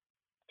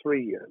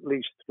at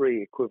least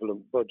three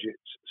equivalent budgets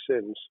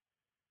since.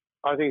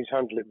 I think he's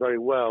handled it very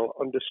well.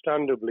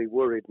 Understandably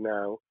worried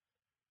now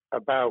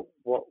about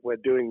what we're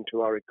doing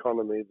to our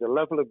economy. The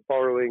level of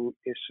borrowing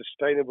is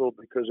sustainable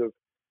because of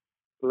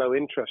low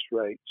interest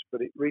rates,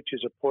 but it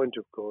reaches a point,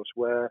 of course,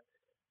 where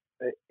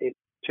it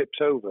tips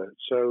over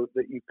so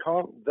that you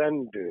can't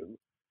then do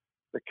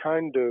the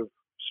kind of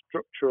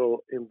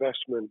structural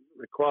investment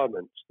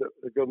requirements that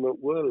the government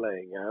were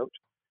laying out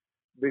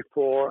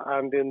before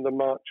and in the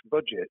March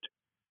budget.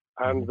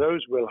 And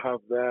those will have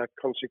their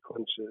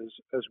consequences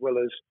as well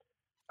as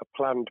a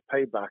planned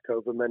payback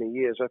over many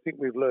years. I think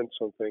we've learned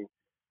something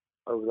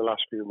over the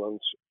last few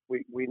months.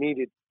 We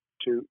needed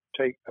to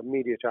take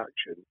immediate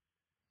action.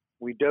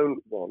 We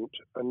don't want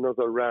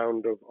another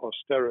round of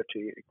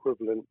austerity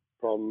equivalent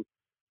from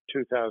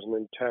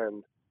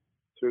 2010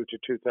 through to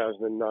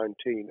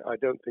 2019. I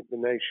don't think the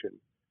nation,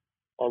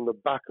 on the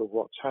back of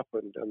what's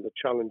happened and the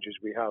challenges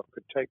we have,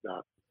 could take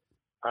that.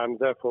 And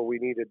therefore, we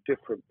need a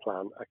different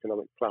plan,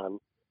 economic plan,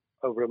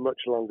 over a much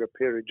longer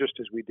period, just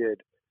as we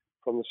did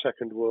from the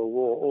Second World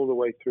War all the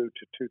way through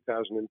to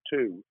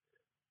 2002,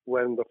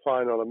 when the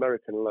final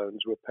American loans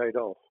were paid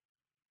off.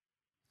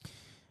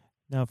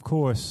 Now, of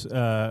course,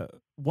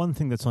 one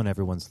thing that's on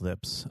everyone's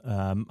lips,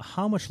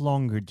 how much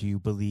longer do you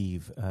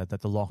believe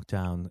that the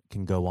lockdown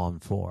can go on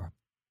for?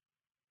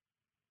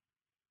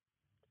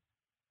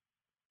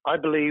 I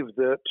believe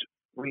that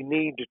we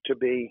need to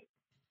be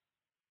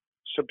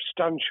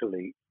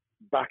substantially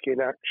back in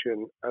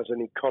action as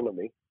an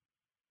economy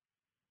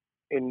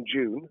in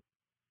June.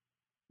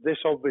 This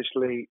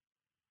obviously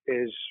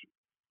is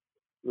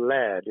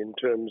led in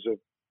terms of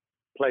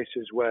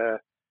places where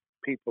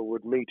people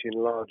would meet in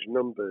large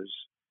numbers,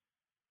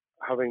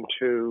 having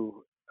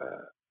to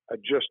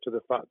adjust to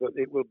the fact that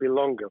it will be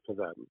longer for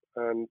them.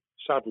 And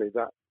sadly,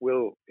 that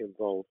will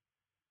involve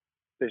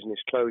business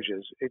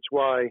closures. It's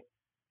why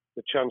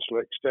the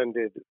Chancellor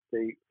extended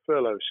the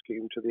furlough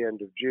scheme to the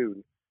end of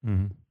June.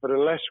 Mm-hmm. But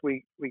unless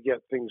we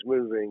get things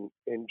moving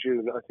in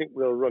June, I think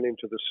we'll run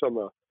into the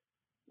summer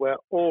where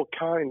all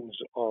kinds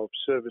of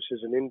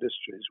services and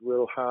industries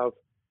will have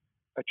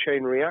a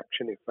chain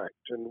reaction effect.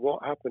 And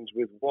what happens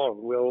with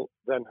one will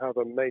then have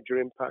a major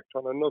impact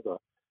on another.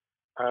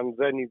 And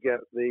then you get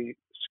the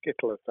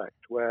skittle effect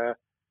where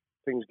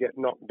things get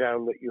knocked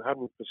down that you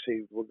hadn't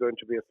perceived were going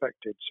to be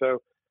affected.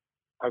 So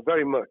I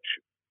very much,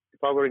 if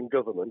I were in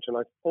government, and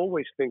I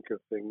always think of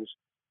things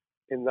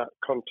in that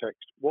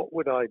context, what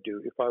would I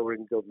do if I were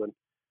in government?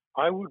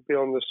 I would be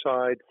on the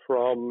side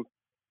from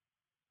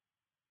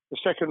the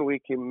second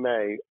week in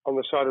May, on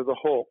the side of the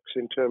hawks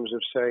in terms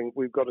of saying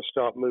we've got to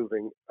start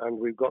moving, and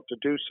we've got to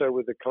do so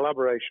with the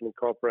collaboration and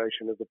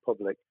cooperation of the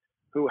public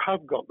who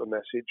have got the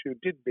message, who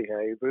did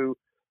behave, who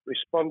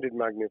responded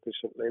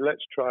magnificently.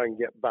 Let's try and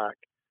get back,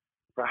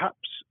 perhaps,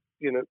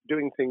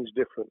 doing things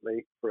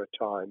differently for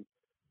a time,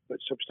 but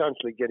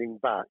substantially getting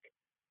back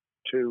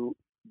to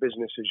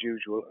business as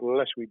usual. And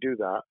unless we do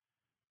that,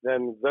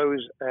 then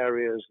those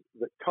areas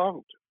that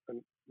can't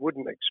and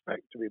wouldn't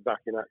expect to be back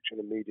in action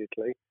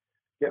immediately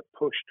get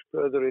pushed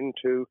further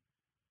into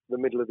the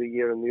middle of the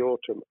year and the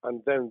autumn,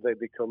 and then they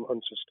become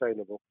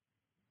unsustainable.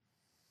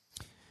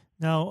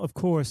 Now, of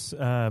course,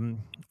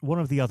 one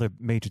of the other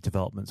major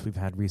developments we've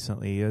had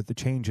recently are the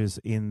changes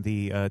in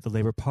the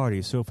Labour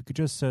Party. So if we could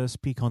just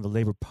speak on the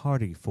Labour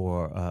Party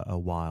for a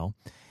while.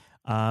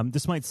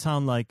 This might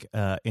sound like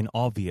an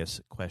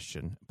obvious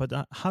question, but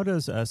how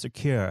does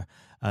Secure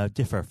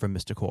differ from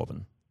Mr.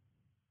 Corbyn?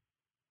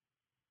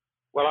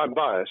 Well, I'm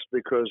biased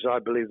because I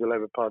believe the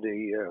Labour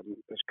Party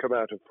has come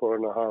out of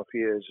 4.5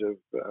 years of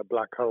a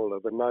black hole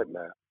of a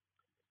nightmare,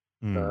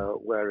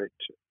 where it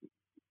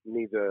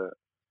neither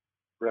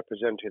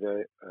represented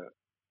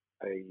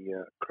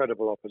a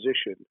credible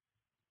opposition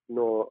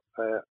nor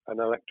an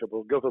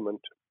electable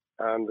government,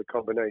 and the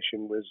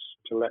combination was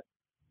to let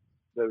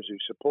those who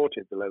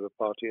supported the Labour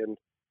Party and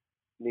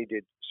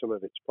needed some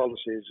of its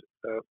policies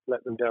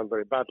let them down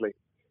very badly.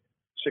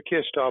 Sir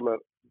Keir Starmer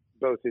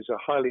both is a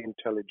highly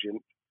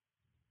intelligent,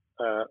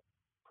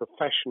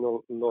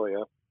 professional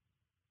lawyer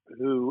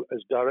who, as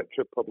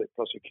Director of Public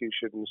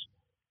Prosecutions,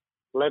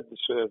 led the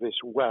service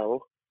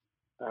well,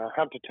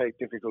 had to take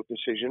difficult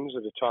decisions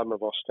at a time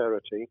of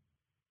austerity,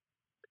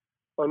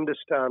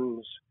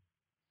 understands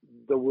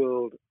the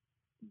world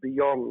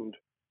beyond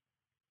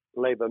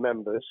Labour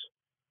members,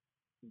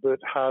 but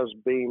has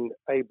been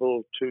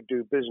able to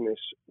do business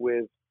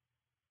with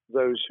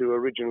those who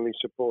originally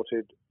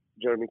supported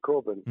Jeremy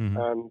Corbyn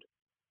and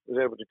was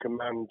able to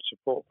command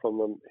support from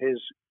them. His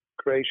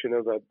creation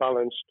of a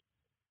balanced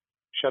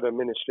shadow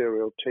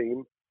ministerial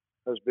team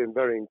has been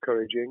very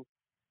encouraging.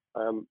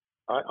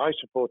 I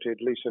supported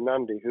Lisa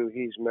Nandy, who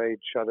he's made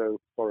Shadow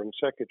Foreign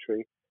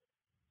Secretary,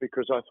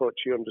 because I thought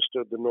she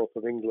understood the north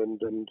of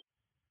England and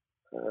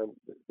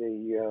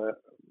the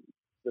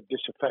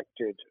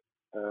disaffected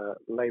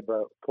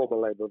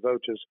former Labour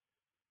voters.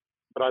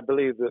 But I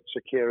believe that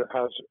Sir Keir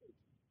has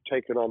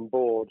taken on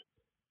board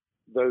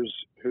those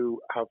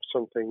who have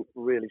something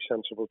really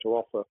sensible to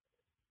offer,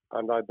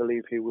 and I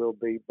believe he will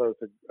be both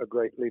a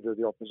great leader of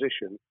the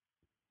opposition.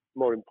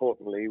 More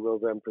importantly, he will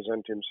then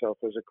present himself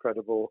as a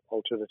credible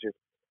alternative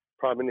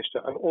Prime Minister.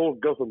 And all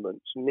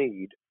governments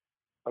need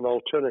an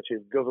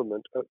alternative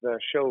government at their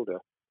shoulder.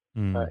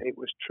 It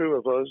was true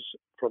of us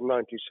from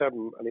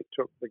 97, and it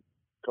took the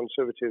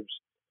Conservatives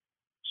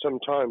some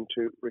time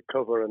to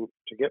recover and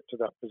to get to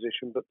that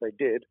position, but they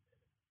did,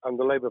 and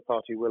the Labour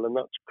Party will, and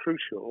that's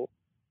crucial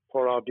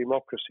for our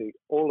democracy.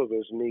 All of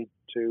us need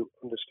to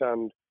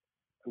understand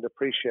and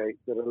appreciate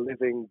that a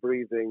living,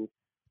 breathing,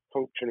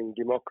 functioning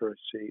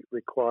democracy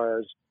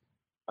requires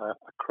a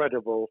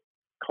credible,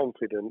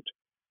 confident,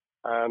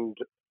 and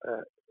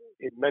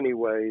in many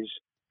ways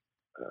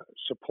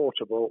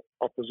supportable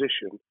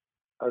opposition,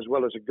 as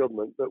well as a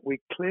government that we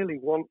clearly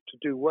want to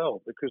do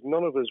well, because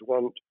none of us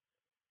want,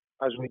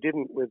 as we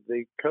didn't with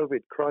the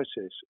COVID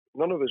crisis,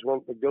 none of us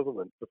want the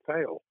government to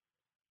fail.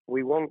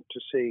 We want to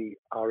see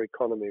our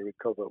economy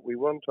recover. We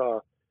want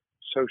our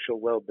social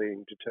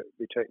well-being to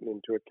be taken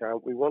into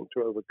account. We want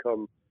to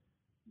overcome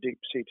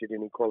deep-seated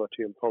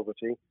inequality and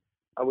poverty.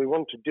 And we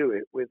want to do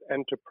it with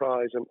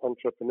enterprise and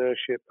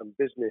entrepreneurship and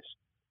business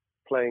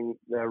playing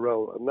their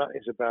role. And that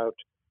is about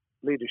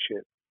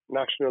leadership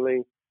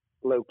nationally,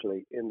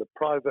 locally, in the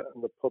private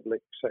and the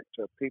public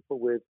sector. People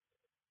with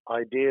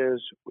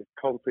ideas, with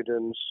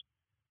confidence,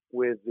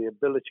 with the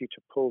ability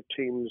to pull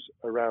teams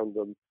around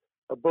them.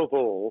 Above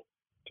all,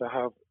 to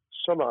have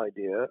some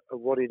idea of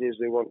what it is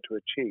they want to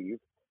achieve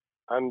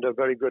and a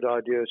very good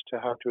idea as to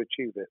how to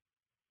achieve it.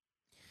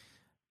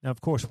 Now,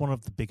 of course, one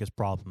of the biggest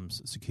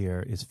problems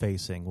Secure is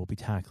facing will be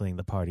tackling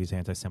the party's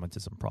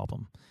anti-Semitism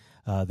problem.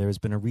 There has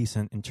been a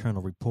recent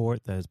internal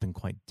report that has been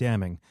quite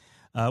damning.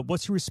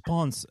 What's your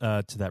response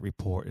to that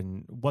report,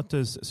 and what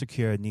does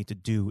Secure need to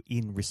do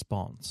in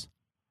response?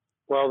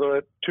 Well, there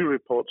are two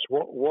reports.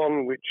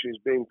 One which is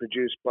being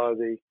produced by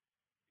the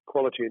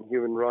Equality and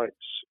Human Rights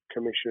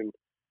Commission,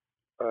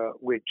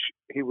 which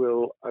he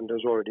will, and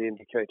has already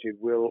indicated,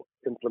 will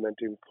implement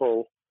in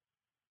full.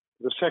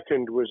 The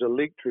second was a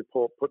leaked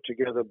report put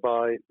together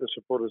by the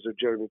supporters of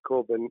Jeremy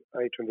Corbyn,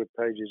 800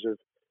 pages of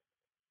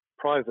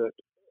private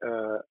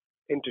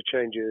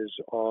interchanges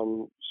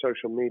on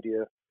social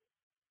media,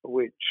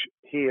 which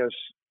he has,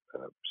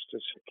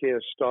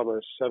 Keir Starmer,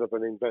 set up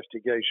an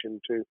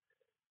investigation to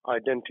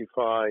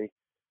identify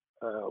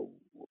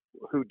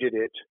who did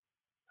it,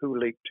 who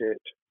leaked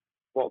it,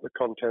 what the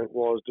content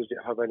was, does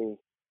it have any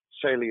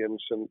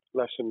salience and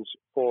lessons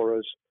for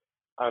us,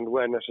 and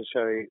where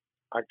necessary,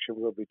 action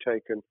will be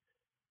taken.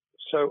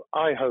 So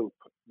I hope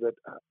that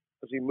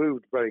as he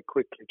moved very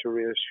quickly to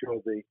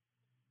reassure the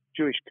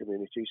Jewish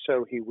community,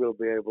 so he will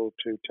be able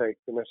to take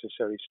the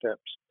necessary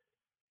steps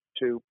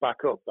to back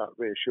up that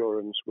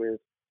reassurance with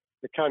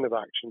the kind of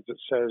actions that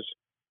says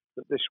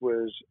that this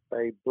was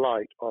a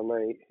blight on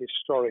a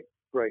historic,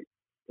 great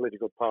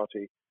political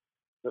party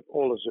that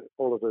all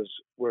of us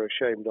were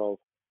ashamed of.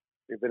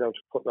 We've been able to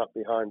put that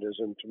behind us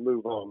and to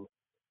move on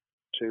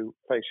to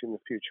facing the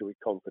future with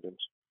confidence.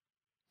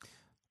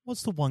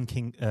 What's the one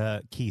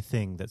key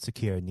thing that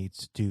Secure needs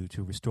to do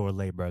to restore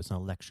Labour as an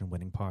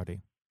election-winning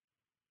party?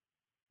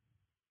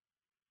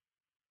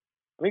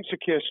 I think Sir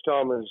Keir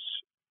Starmer's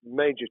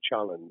major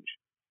challenge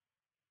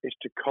is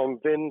to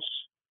convince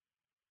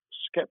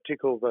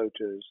sceptical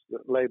voters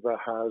that Labour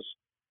has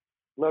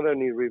not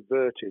only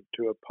reverted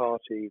to a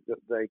party that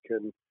they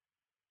can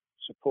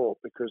support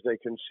because they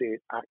can see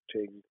it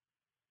acting,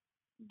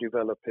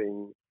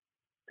 developing,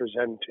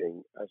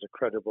 presenting as a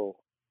credible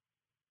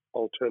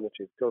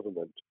alternative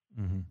government,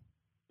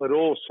 but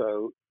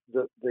also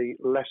that the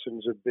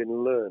lessons have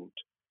been learned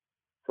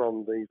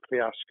from the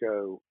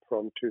fiasco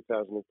from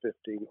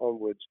 2015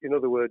 onwards. In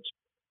other words,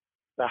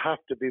 there have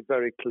to be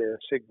very clear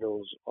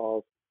signals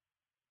of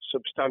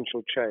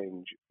substantial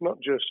change, not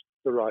just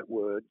the right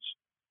words,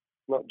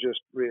 not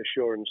just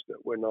reassurance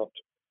that we're not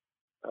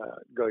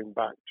going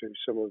back to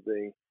some of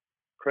the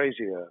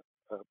crazier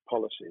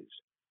policies,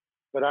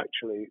 but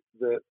actually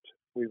that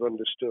we've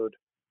understood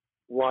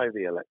why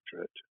the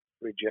electorate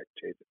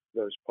rejected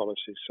those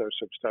policies so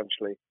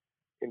substantially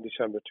in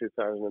December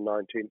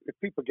 2019. If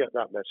people get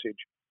that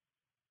message,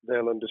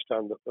 they'll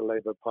understand that the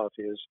Labour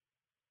Party has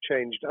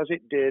changed, as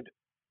it did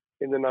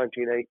in the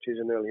 1980s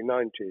and early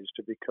 90s,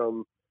 to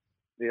become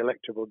the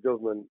electable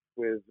government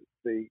with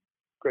the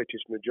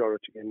greatest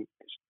majority and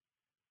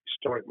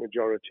historic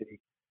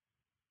majority,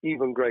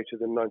 even greater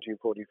than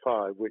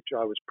 1945, which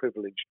I was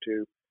privileged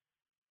to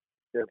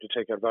be able to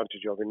take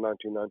advantage of in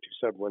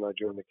 1997 when I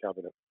joined the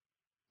cabinet.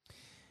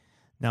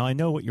 Now, I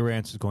know what your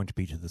answer is going to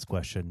be to this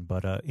question,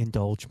 but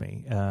indulge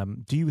me.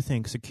 Do you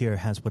think Secure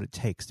has what it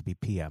takes to be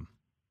PM?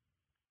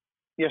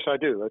 Yes, I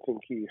do. I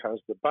think he has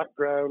the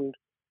background,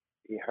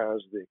 he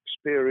has the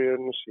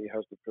experience, he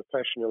has the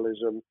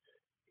professionalism,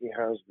 he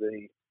has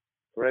the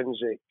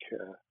forensic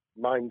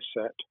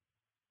mindset,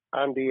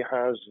 and he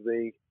has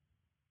the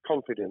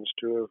confidence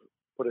to have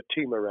put a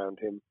team around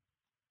him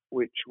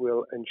which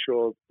will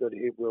ensure that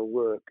it will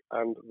work.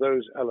 And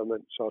those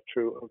elements are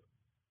true of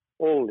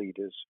all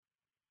leaders.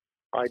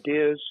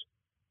 Ideas,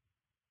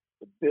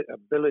 the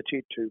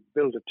ability to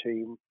build a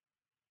team,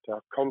 to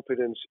have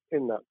confidence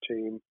in that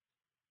team,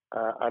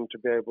 and to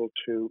be able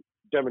to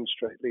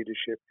demonstrate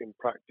leadership in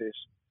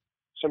practice,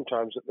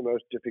 sometimes at the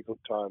most difficult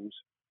times.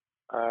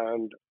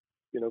 And,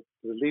 the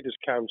Leaders'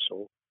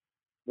 Council,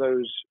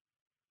 those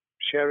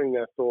sharing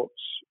their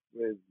thoughts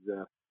with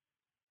the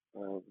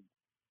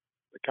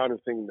kind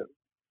of thing that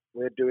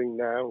we're doing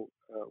now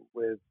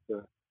with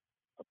a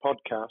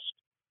podcast,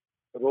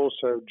 but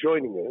also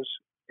joining us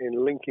in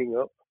linking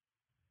up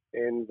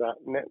in that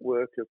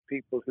network of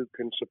people who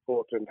can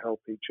support and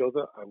help each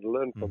other and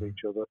learn from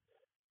each other.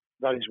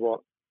 That is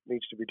what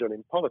needs to be done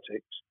in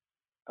politics.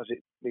 as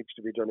it needs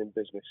to be done in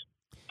business.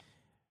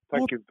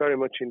 Thank you very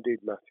much indeed,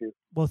 Matthew.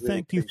 Well, Really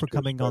thank you for pleased to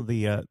have coming on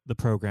spoken. the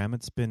program.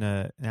 It's been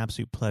an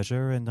absolute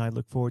pleasure, and I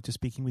look forward to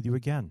speaking with you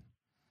again.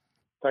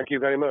 Thank you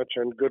very much,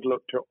 and good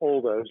luck to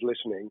all those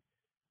listening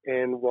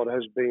in what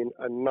has been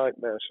a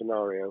nightmare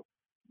scenario.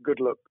 Good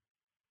luck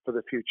for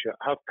the future.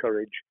 Have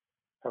courage,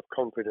 have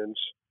confidence,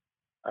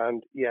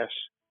 and yes,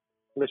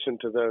 listen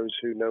to those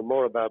who know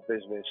more about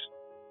business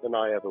than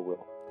I ever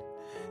will.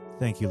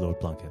 Thank you, Lord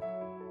Plunkett.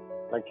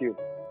 Thank you.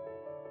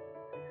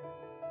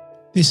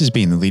 This has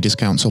been the Leaders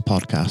Council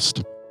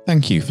podcast.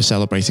 Thank you for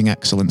celebrating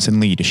excellence in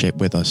leadership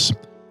with us.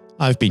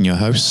 I've been your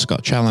host,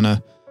 Scott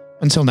Challoner.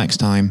 Until next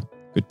time,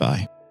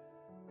 goodbye.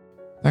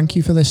 Thank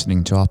you for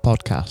listening to our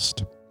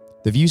podcast.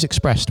 The views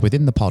expressed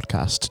within the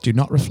podcast do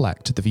not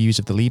reflect the views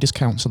of the Leaders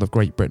Council of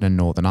Great Britain and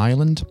Northern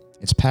Ireland,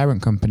 its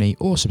parent company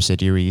or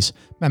subsidiaries,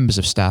 members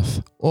of staff,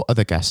 or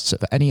other guests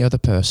of any other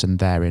person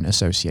therein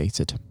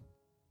associated.